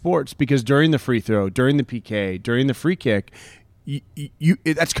great sports, because during the free throw, during the PK, during the free kick,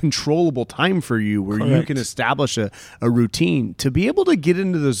 that's controllable time for you where you Correct. can establish a routine. To be able to get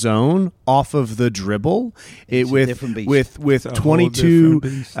into the zone off of the dribble different beast. with It's a whole 22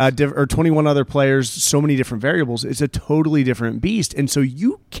 different beast. or 21 other players, so many different variables, it's a totally different beast. And so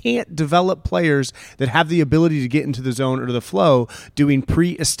you can't develop players that have the ability to get into the zone or to the flow doing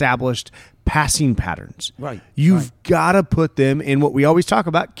pre-established passing patterns. Right. You've got to put them in what we always talk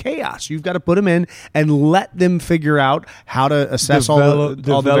about, chaos. You've got to put them in and let them figure out how to assess all the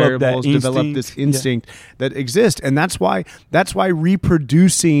Develop variables, that develop instinct. this instinct that exists. And that's why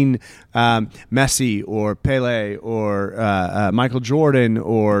reproducing Messi or Pele or Michael Jordan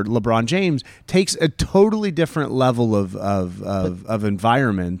or LeBron James takes a totally different level of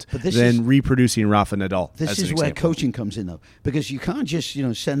environment than reproducing Rafa Nadal. This as is an where example. coaching comes in, though, because you can't just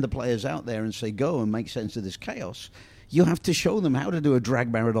send the players out there and say go and make sense of this chaos. You have to show them how to do a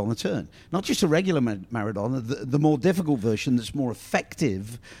drag Maradona turn, not just a regular Maradona, the more difficult version that's more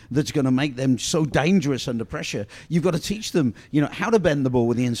effective, that's going to make them so dangerous under pressure. You've got to teach them, how to bend the ball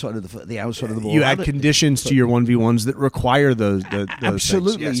with the inside of the foot, the outside of the ball. You add conditions to your 1v1s that require those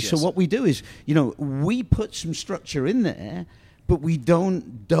Absolutely. things. Yes, So yes. what we do is, we put some structure in there, but we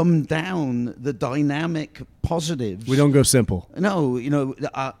don't dumb down the dynamic positives. We don't go simple. No,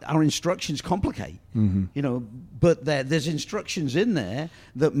 our instructions complicate. But there's instructions in there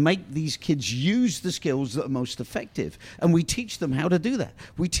that make these kids use the skills that are most effective, and we teach them how to do that.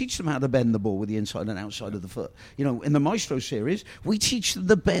 We teach them how to bend the ball with the inside and outside of the foot. In the Maestro series, we teach them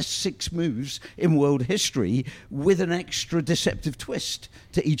the best 6 moves in world history with an extra deceptive twist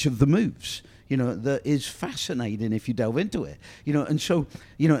to each of the moves. That is fascinating if you delve into it. And so,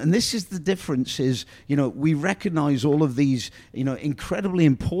 and this is the difference is, we recognize all of these, incredibly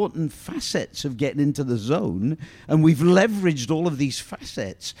important facets of getting into the zone, and we've leveraged all of these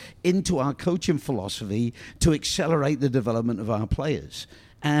facets into our coaching philosophy to accelerate the development of our players.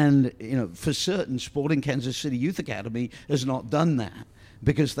 And, for certain, Sporting Kansas City Youth Academy has not done that,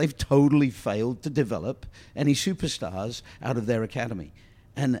 because they've totally failed to develop any superstars out of their academy.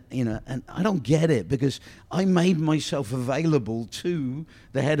 And I don't get it, because I made myself available to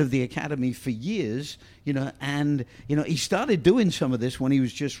the head of the academy for years, and he started doing some of this when he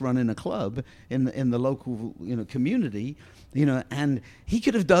was just running a club in the local community, and he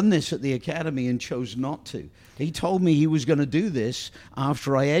could have done this at the academy and chose not to. He told me he was going to do this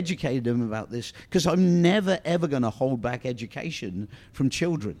after I educated him about this, because I'm never, ever going to hold back education from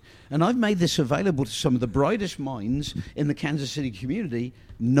children. And I've made this available to some of the brightest minds in the Kansas City community.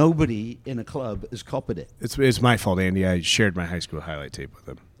 Nobody in a club has copied it. It's my fault, Andy. I shared my high school highlight tape with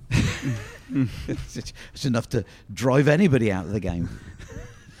him. It's enough to drive anybody out of the game.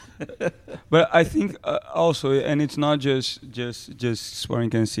 But I think also, and it's not just Sporting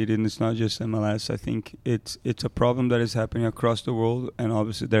Kansas City, and it's not just MLS. I think it's a problem that is happening across the world, and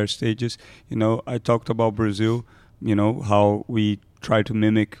obviously there are stages. I talked about Brazil. How we try to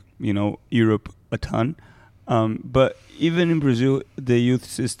mimic Europe a ton, but even in Brazil, the youth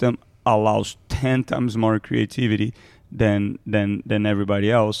system allows 10 times more creativity than everybody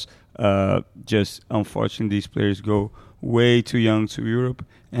else. Just unfortunately, these players go way too young to Europe,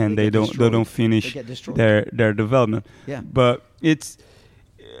 and they don't finish their development. Yeah. But it's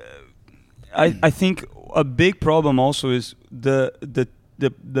I think a big problem also is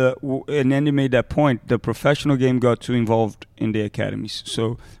and Andy made that point, the professional game got too involved in the academies.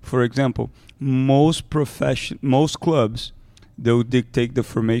 So, for example, most clubs, they'll dictate the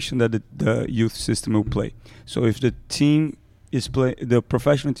formation that the youth system will play. So if the the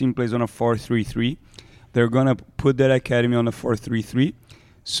professional team plays on a 4-3-3, they're going to put that academy on a 4-3-3,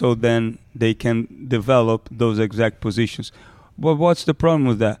 so then they can develop those exact positions. But what's the problem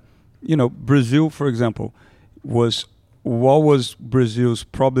with that? Brazil, for example, what was Brazil's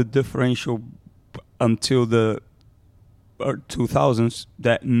probably differential until the 2000s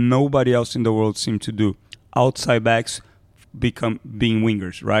that nobody else in the world seemed to do? Outside backs being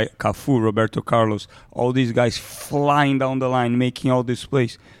wingers, right? Cafu, Roberto Carlos, all these guys flying down the line, making all these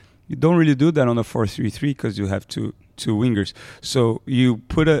plays. You don't really do that on a 4-3-3 because you have two wingers. So you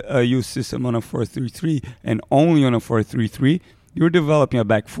put a youth system on a 4-3-3 and only on a 4-3-3, you're developing a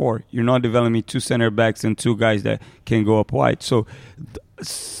back four. You're not developing 2 center backs and 2 guys that can go up wide. So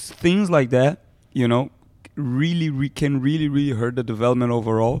things like that, really can really hurt the development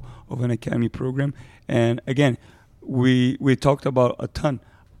overall of an academy program. And again, we talked about a ton.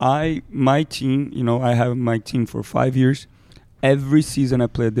 My team, I have my team for 5 years. Every season I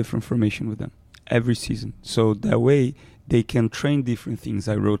play a different formation with them. Every season. So that way they can train different things.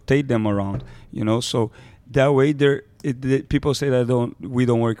 I rotate them around, So that way people say that we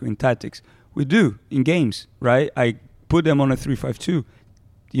don't work in tactics. We do in games, right? I put them on a 3-5-2,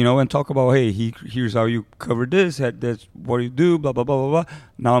 and talk about, hey, here's how you cover this, that's what you do, blah, blah, blah, blah, blah.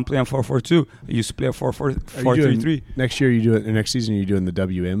 Now I'm playing 4-4-2. I used to play a 4-3-3. Next year, next season, are you doing the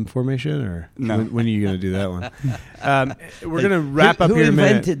WM formation? Or no. When are you going to do that one? We're going to wrap up here in a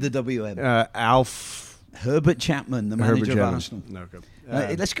minute. Who invented the WM? Herbert Chapman, the manager of Arsenal.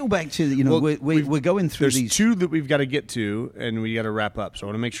 Okay. Let's go back to, we're going through there's these. two that we've got to get to, and we got to wrap up. So I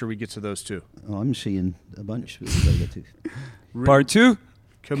want to make sure we get to those two. Oh, I'm seeing a bunch we've got to get to. Part 2?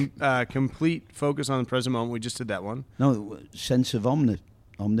 Complete focus on the present moment. We just did that one. No, sense of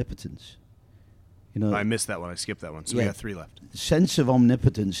omnipotence. I missed that one. I skipped that one. So we got 3 left. Sense of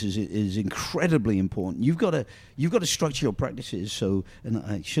omnipotence is incredibly important. You've got to structure your practices. So, and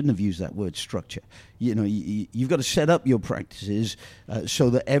I shouldn't have used that word structure. You've got to set up your practices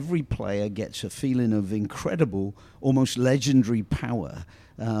so that every player gets a feeling of incredible, almost legendary power.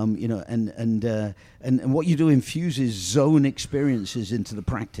 And what you do infuses zone experiences into the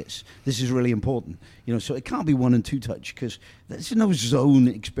practice. This is really important. So it can't be 1 and 2 touch, because there's no zone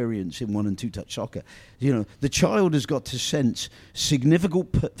experience in 1 and 2 touch soccer. The child has got to sense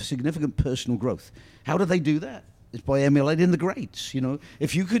significant personal growth. How do they do that? It's by emulating the greats.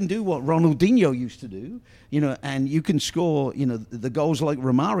 If you can do what Ronaldinho used to do, and you can score, the goals like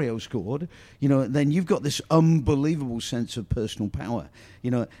Romario scored, then you've got this unbelievable sense of personal power,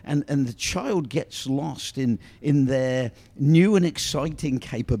 and the child gets lost in their new and exciting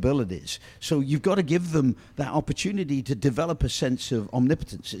capabilities. So you've got to give them that opportunity to develop a sense of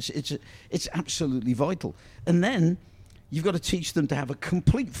omnipotence. It's absolutely vital. And then you've got to teach them to have a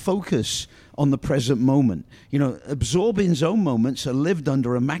complete focus on the present moment. Absorbing zone moments are lived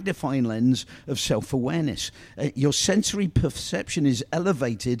under a magnifying lens of self-awareness. Your sensory perception is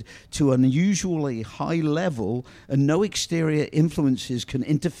elevated to an unusually high level, and no exterior influences can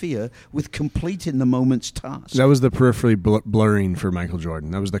interfere with completing the moment's task. That was the periphery blurring for Michael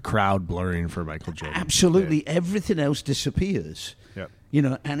Jordan. That was the crowd blurring for Michael Jordan. Absolutely. Yeah. Everything else disappears. Yep.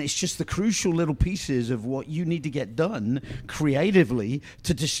 And it's just the crucial little pieces of what you need to get done creatively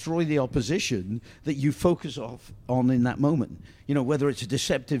to destroy the opposition that you focus on in that moment. Whether it's a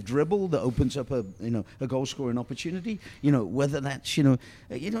deceptive dribble that opens up a goal-scoring opportunity, whether that's,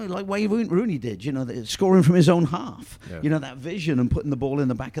 like Wayne Rooney did, scoring from his own half, that vision and putting the ball in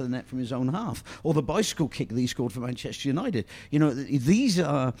the back of the net from his own half, or the bicycle kick that he scored for Manchester United. These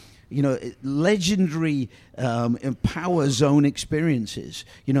are, legendary power zone experiences,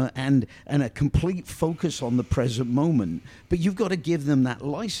 and a complete focus on the present moment. But you've got to give them that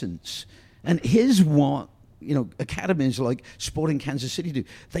license. And here's what academies like Sporting Kansas City do.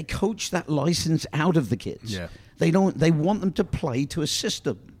 They coach that license out of the kids. Yeah. They want them to play to a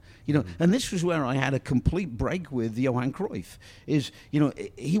system. And this was where I had a complete break with Johan Cruyff.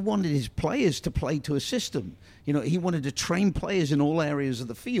 He wanted his players to play to a system. He wanted to train players in all areas of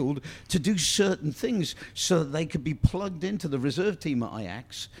the field to do certain things so that they could be plugged into the reserve team at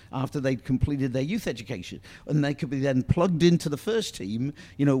Ajax after they'd completed their youth education. And they could be then plugged into the first team,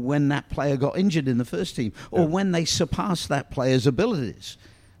 when that player got injured in the first team, or when they surpassed that player's abilities.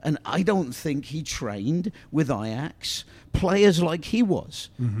 And I don't think he trained with Ajax players like he was.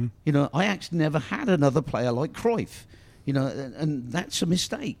 Mm-hmm. Ajax never had another player like Cruyff. And that's a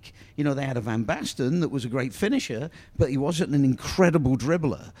mistake. They had a Van Basten that was a great finisher, but he wasn't an incredible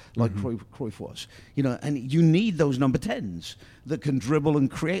dribbler like Cruyff was. And you need those number 10s that can dribble and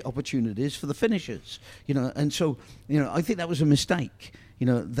create opportunities for the finishers. And so, I think that was a mistake.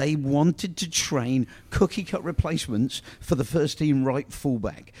 They wanted to train cookie-cut replacements for the first-team right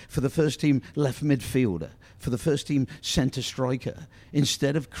fullback, for the first-team left midfielder, for the first-team centre striker,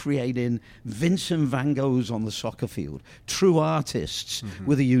 instead of creating Vincent van Goghs on the soccer field, true artists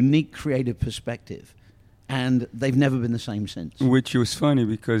with a unique creative perspective. And they've never been the same since. Which was funny,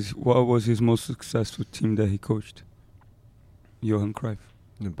 because what was his most successful team that he coached? Johan Cruyff.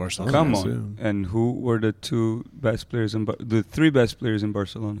 In Barcelona. Come on. And who were the 2 best players the 3 best players in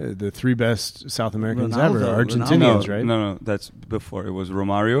Barcelona? The 3 best South Americans Ronaldo, ever. Argentinians, right? No, that's before. It was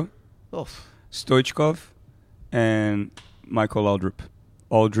Romario, Stoichkov, and Michael Laudrup.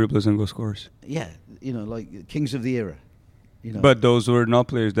 All dribblers and goal scorers. Yeah, like kings of the era. But those were not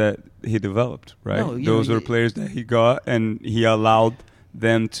players that he developed, right? No, those were players that he got, and he allowed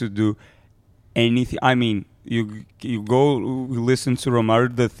them to do anything. I mean, you go listen to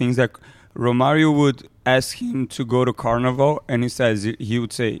Romario, the things that Romario would ask him to go to Carnival, and he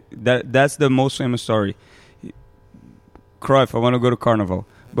would say that's the most famous story. Cruyff, I want to go to Carnival.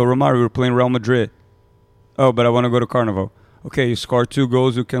 But Romario, we're playing Real Madrid. Oh, but I want to go to Carnival. Okay, you score 2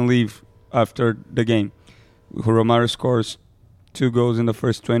 goals, you can leave after the game. Romario scores 2 goals in the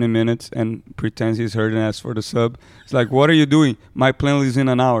first 20 minutes and pretends he's hurt and asks for the sub. It's like, what are you doing? My plan is in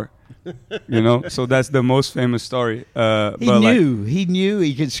an hour. So that's the most famous story. He knew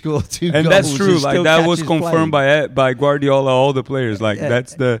he could score 2 goals. And that's true. Like that was confirmed by Guardiola, all the players. Like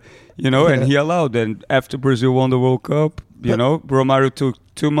that's the, and he allowed. And after Brazil won the World Cup, Romario took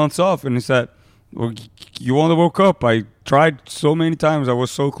 2 months off, and he said, "Well, you won the World Cup. I tried so many times. I was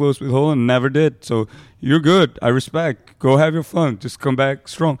so close with Holland, never did. So you're good. I respect. Go have your fun. Just come back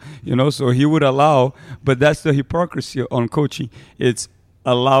strong." So he would allow, but that's the hypocrisy on coaching. It's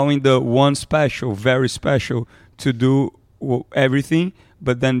allowing the one special, very special, to do everything,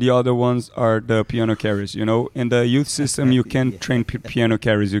 but then the other ones are the piano carriers. In the youth system, you can't train piano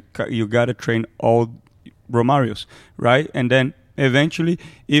carriers. You gotta train all Romarios, right? And then eventually,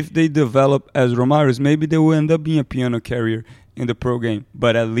 if they develop as Romarios, maybe they will end up being a piano carrier in the pro game.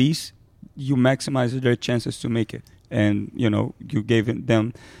 But at least you maximize their chances to make it, and you gave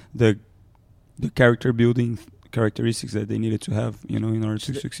them the character building characteristics that they needed to have, in order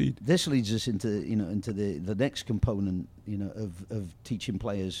to succeed. This leads us into the next component, of teaching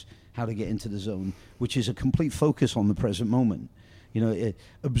players how to get into the zone, which is a complete focus on the present moment.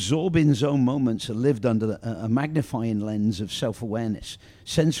 Absorbing zone moments are lived under a magnifying lens of self-awareness.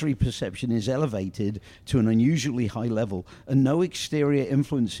 Sensory perception is elevated to an unusually high level, and no exterior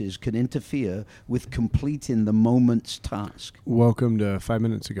influences can interfere with completing the moment's task. Welcome to 5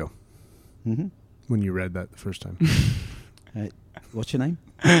 minutes ago. Mm-hmm. When you read that the first time. What's your name?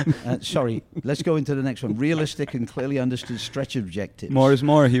 Sorry, let's go into the next one. Realistic and clearly understood stretch objectives. More is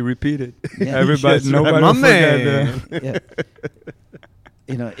more, he repeated. Yeah. Everybody, nobody will forget.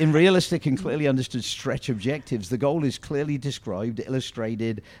 In realistic and clearly understood stretch objectives, the goal is clearly described,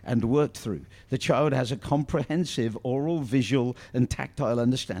 illustrated, and worked through. The child has a comprehensive oral, visual, and tactile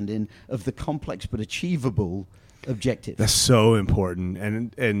understanding of the complex but achievable objective. That's so important.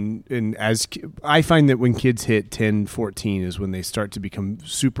 And as I find that when kids hit 10, 14 is when they start to become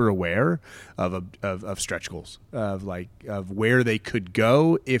super aware of stretch goals, of where they could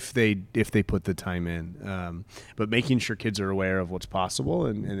go if they put the time in. But making sure kids are aware of what's possible,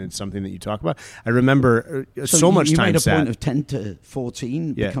 and it's something that you talk about. I remember so much time you made a sat. point of 10 to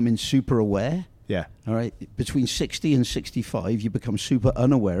 14 becoming super aware. Yeah. All right. Between 60 and 65, you become super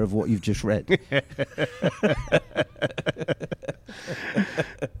unaware of what you've just read.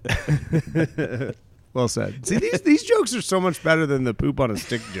 Well said. See, these jokes are so much better than the poop on a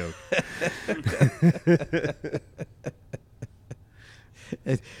stick joke.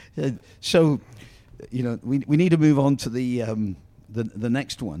 So, we need to move on to the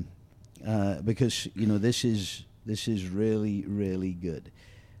next one because this is really, really good.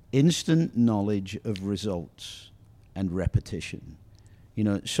 Instant knowledge of results and repetition.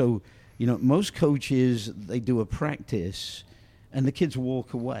 Most coaches, they do a practice and the kids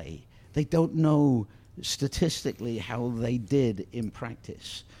walk away. They don't know statistically how they did in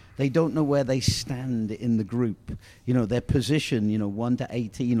practice. They don't know where they stand in the group, their position, 1 to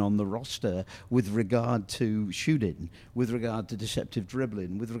 18 on the roster with regard to shooting, with regard to deceptive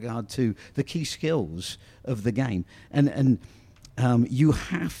dribbling, with regard to the key skills of the game. And you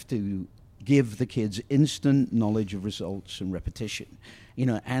have to give the kids instant knowledge of results and repetition.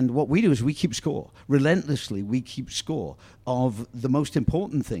 And what we do is we keep score. Relentlessly, we keep score of the most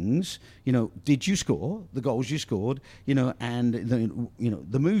important things. Did you score? The goals you scored, and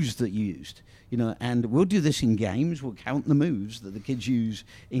the moves that you used. And we'll do this in games. We'll count the moves that the kids use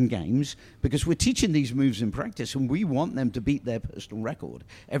in games because we're teaching these moves in practice and we want them to beat their personal record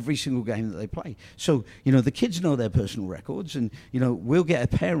every single game that they play. So, the kids know their personal records and, we'll get a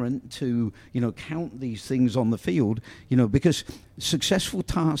parent to, count these things on the field, because successful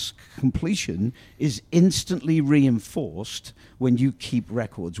task completion is instantly reinforced when you keep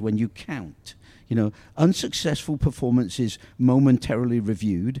records, when you count. Unsuccessful performances momentarily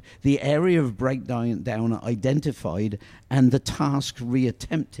reviewed, the area of breakdown identified, and the task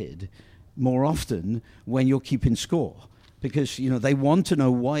reattempted more often when you're keeping score. Because, they want to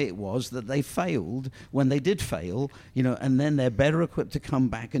know why it was that they failed when they did fail, and then they're better equipped to come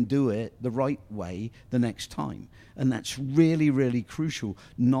back and do it the right way the next time. And that's really, really crucial.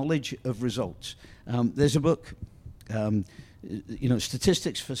 Knowledge of results. There's a book,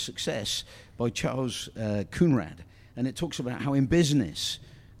 Statistics for Success by Charles Coonrad, and it talks about how in business,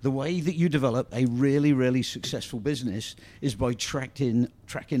 the way that you develop a really, really successful business is by tracking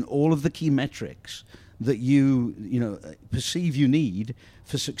all of the key metrics that you perceive you need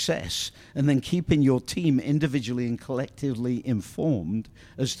for success, and then keeping your team individually and collectively informed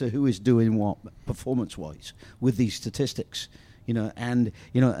as to who is doing what performance-wise with these statistics. And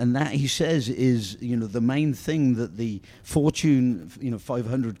that he says is, the main thing that the Fortune,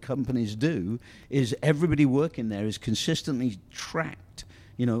 500 companies do is everybody working there is consistently tracked,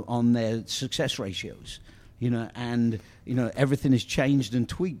 on their success ratios, and everything is changed and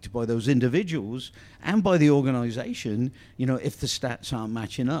tweaked by those individuals and by the organization, if the stats aren't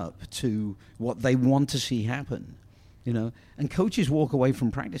matching up to what they want to see happen, and coaches walk away from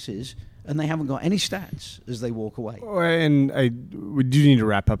practices and they haven't got any stats as they walk away. And we do need to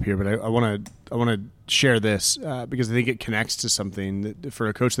wrap up here, but I want to share this because I think it connects to something that for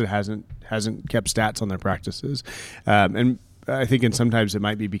a coach that hasn't kept stats on their practices, and I think, and sometimes it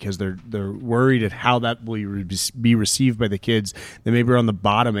might be because they're worried at how that will be received by the kids that maybe are on the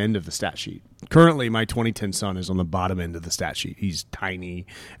bottom end of the stat sheet. Currently, my 2010 son is on the bottom end of the stat sheet. He's tiny.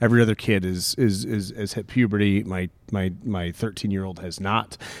 Every other kid is hit puberty. My 13-year-old has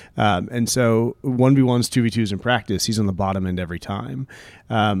not, and so 1v1s, 2v2s in practice, he's on the bottom end every time.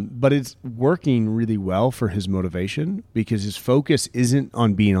 But it's working really well for his motivation because his focus isn't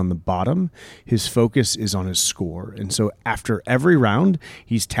on being on the bottom. His focus is on his score, and so after every round,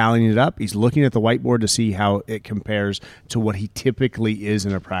 he's tallying it up. He's looking at the whiteboard to see how it compares to what he typically is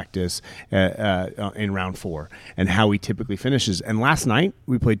in a practice in round 4 and how he typically finishes. And last night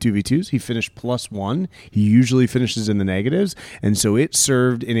we played 2v2s. He finished +1. He usually finishes in the negatives, and so it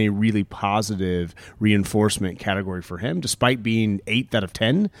served in a really positive reinforcement category for him. Despite being 8th out of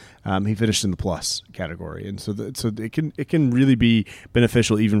 10, he finished in the plus category, and so it can really be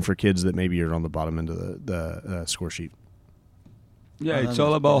beneficial even for kids that maybe are on the bottom end of the score sheet. Yeah, it's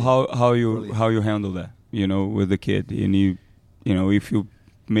all about how you handle that, with the kid, and if you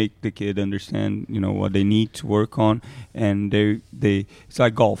make the kid understand, what they need to work on, and they it's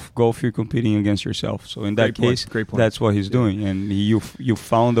like golf. You're competing against yourself. So in that case, that's what he's doing, and you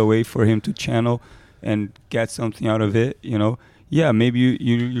found a way for him to channel and get something out of it. Yeah, maybe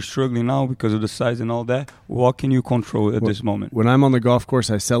you're struggling now because of the size and all that. What can you control at this moment? When I'm on the golf course,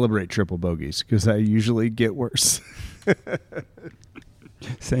 I celebrate triple bogeys because I usually get worse.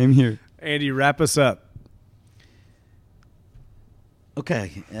 Same here. Andy, wrap us up.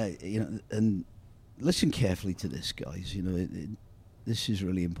 Okay, and listen carefully to this, guys. This is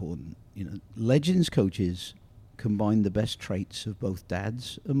really important. Legends coaches combine the best traits of both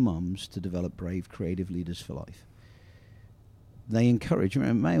dads and mums to develop brave, creative leaders for life. They encourage,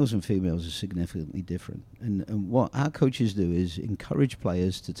 males and females are significantly different. And what our coaches do is encourage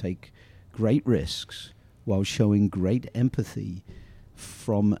players to take great risks while showing great empathy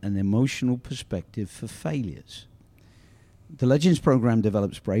from an emotional perspective for failures. The Legends program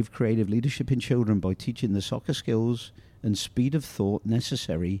develops brave, creative leadership in children by teaching the soccer skills and speed of thought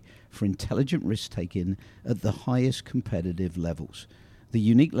necessary for intelligent risk-taking at the highest competitive levels. The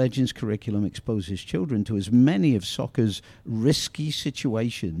unique Legends curriculum exposes children to as many of soccer's risky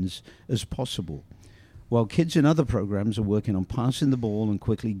situations as possible. While kids in other programs are working on passing the ball and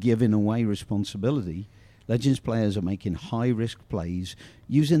quickly giving away responsibility, Legends players are making high-risk plays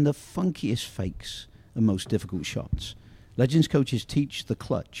using the funkiest fakes and most difficult shots. Legends coaches teach the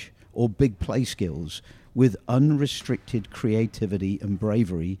clutch or big play skills with unrestricted creativity and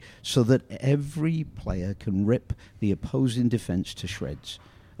bravery so that every player can rip the opposing defense to shreds.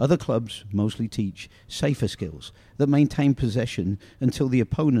 Other clubs mostly teach safer skills that maintain possession until the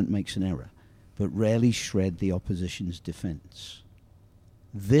opponent makes an error, but rarely shred the opposition's defense.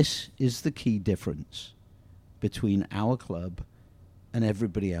 This is the key difference between our club and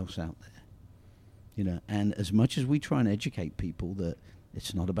everybody else out there. And as much as we try and educate people that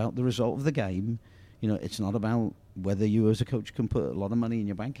it's not about the result of the game, it's not about whether you as a coach can put a lot of money in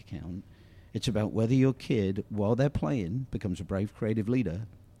your bank account, it's about whether your kid, while they're playing, becomes a brave, creative leader,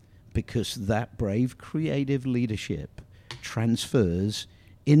 because that brave, creative leadership transfers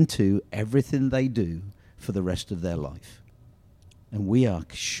into everything they do for the rest of their life. And we are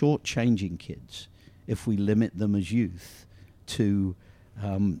shortchanging kids if we limit them as youth to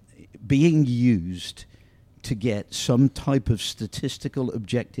being used to get some type of statistical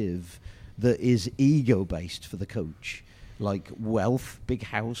objective that is ego-based for the coach, like wealth, big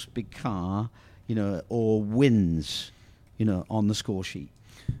house, big car, or wins, on the score sheet.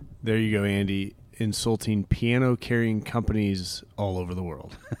 There you go, Andy, insulting piano-carrying companies all over the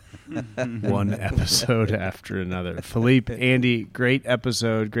world. One episode after another. Philippe, Andy, great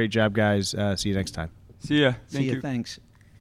episode. Great job, guys. See you next time. See ya. See you. Thanks.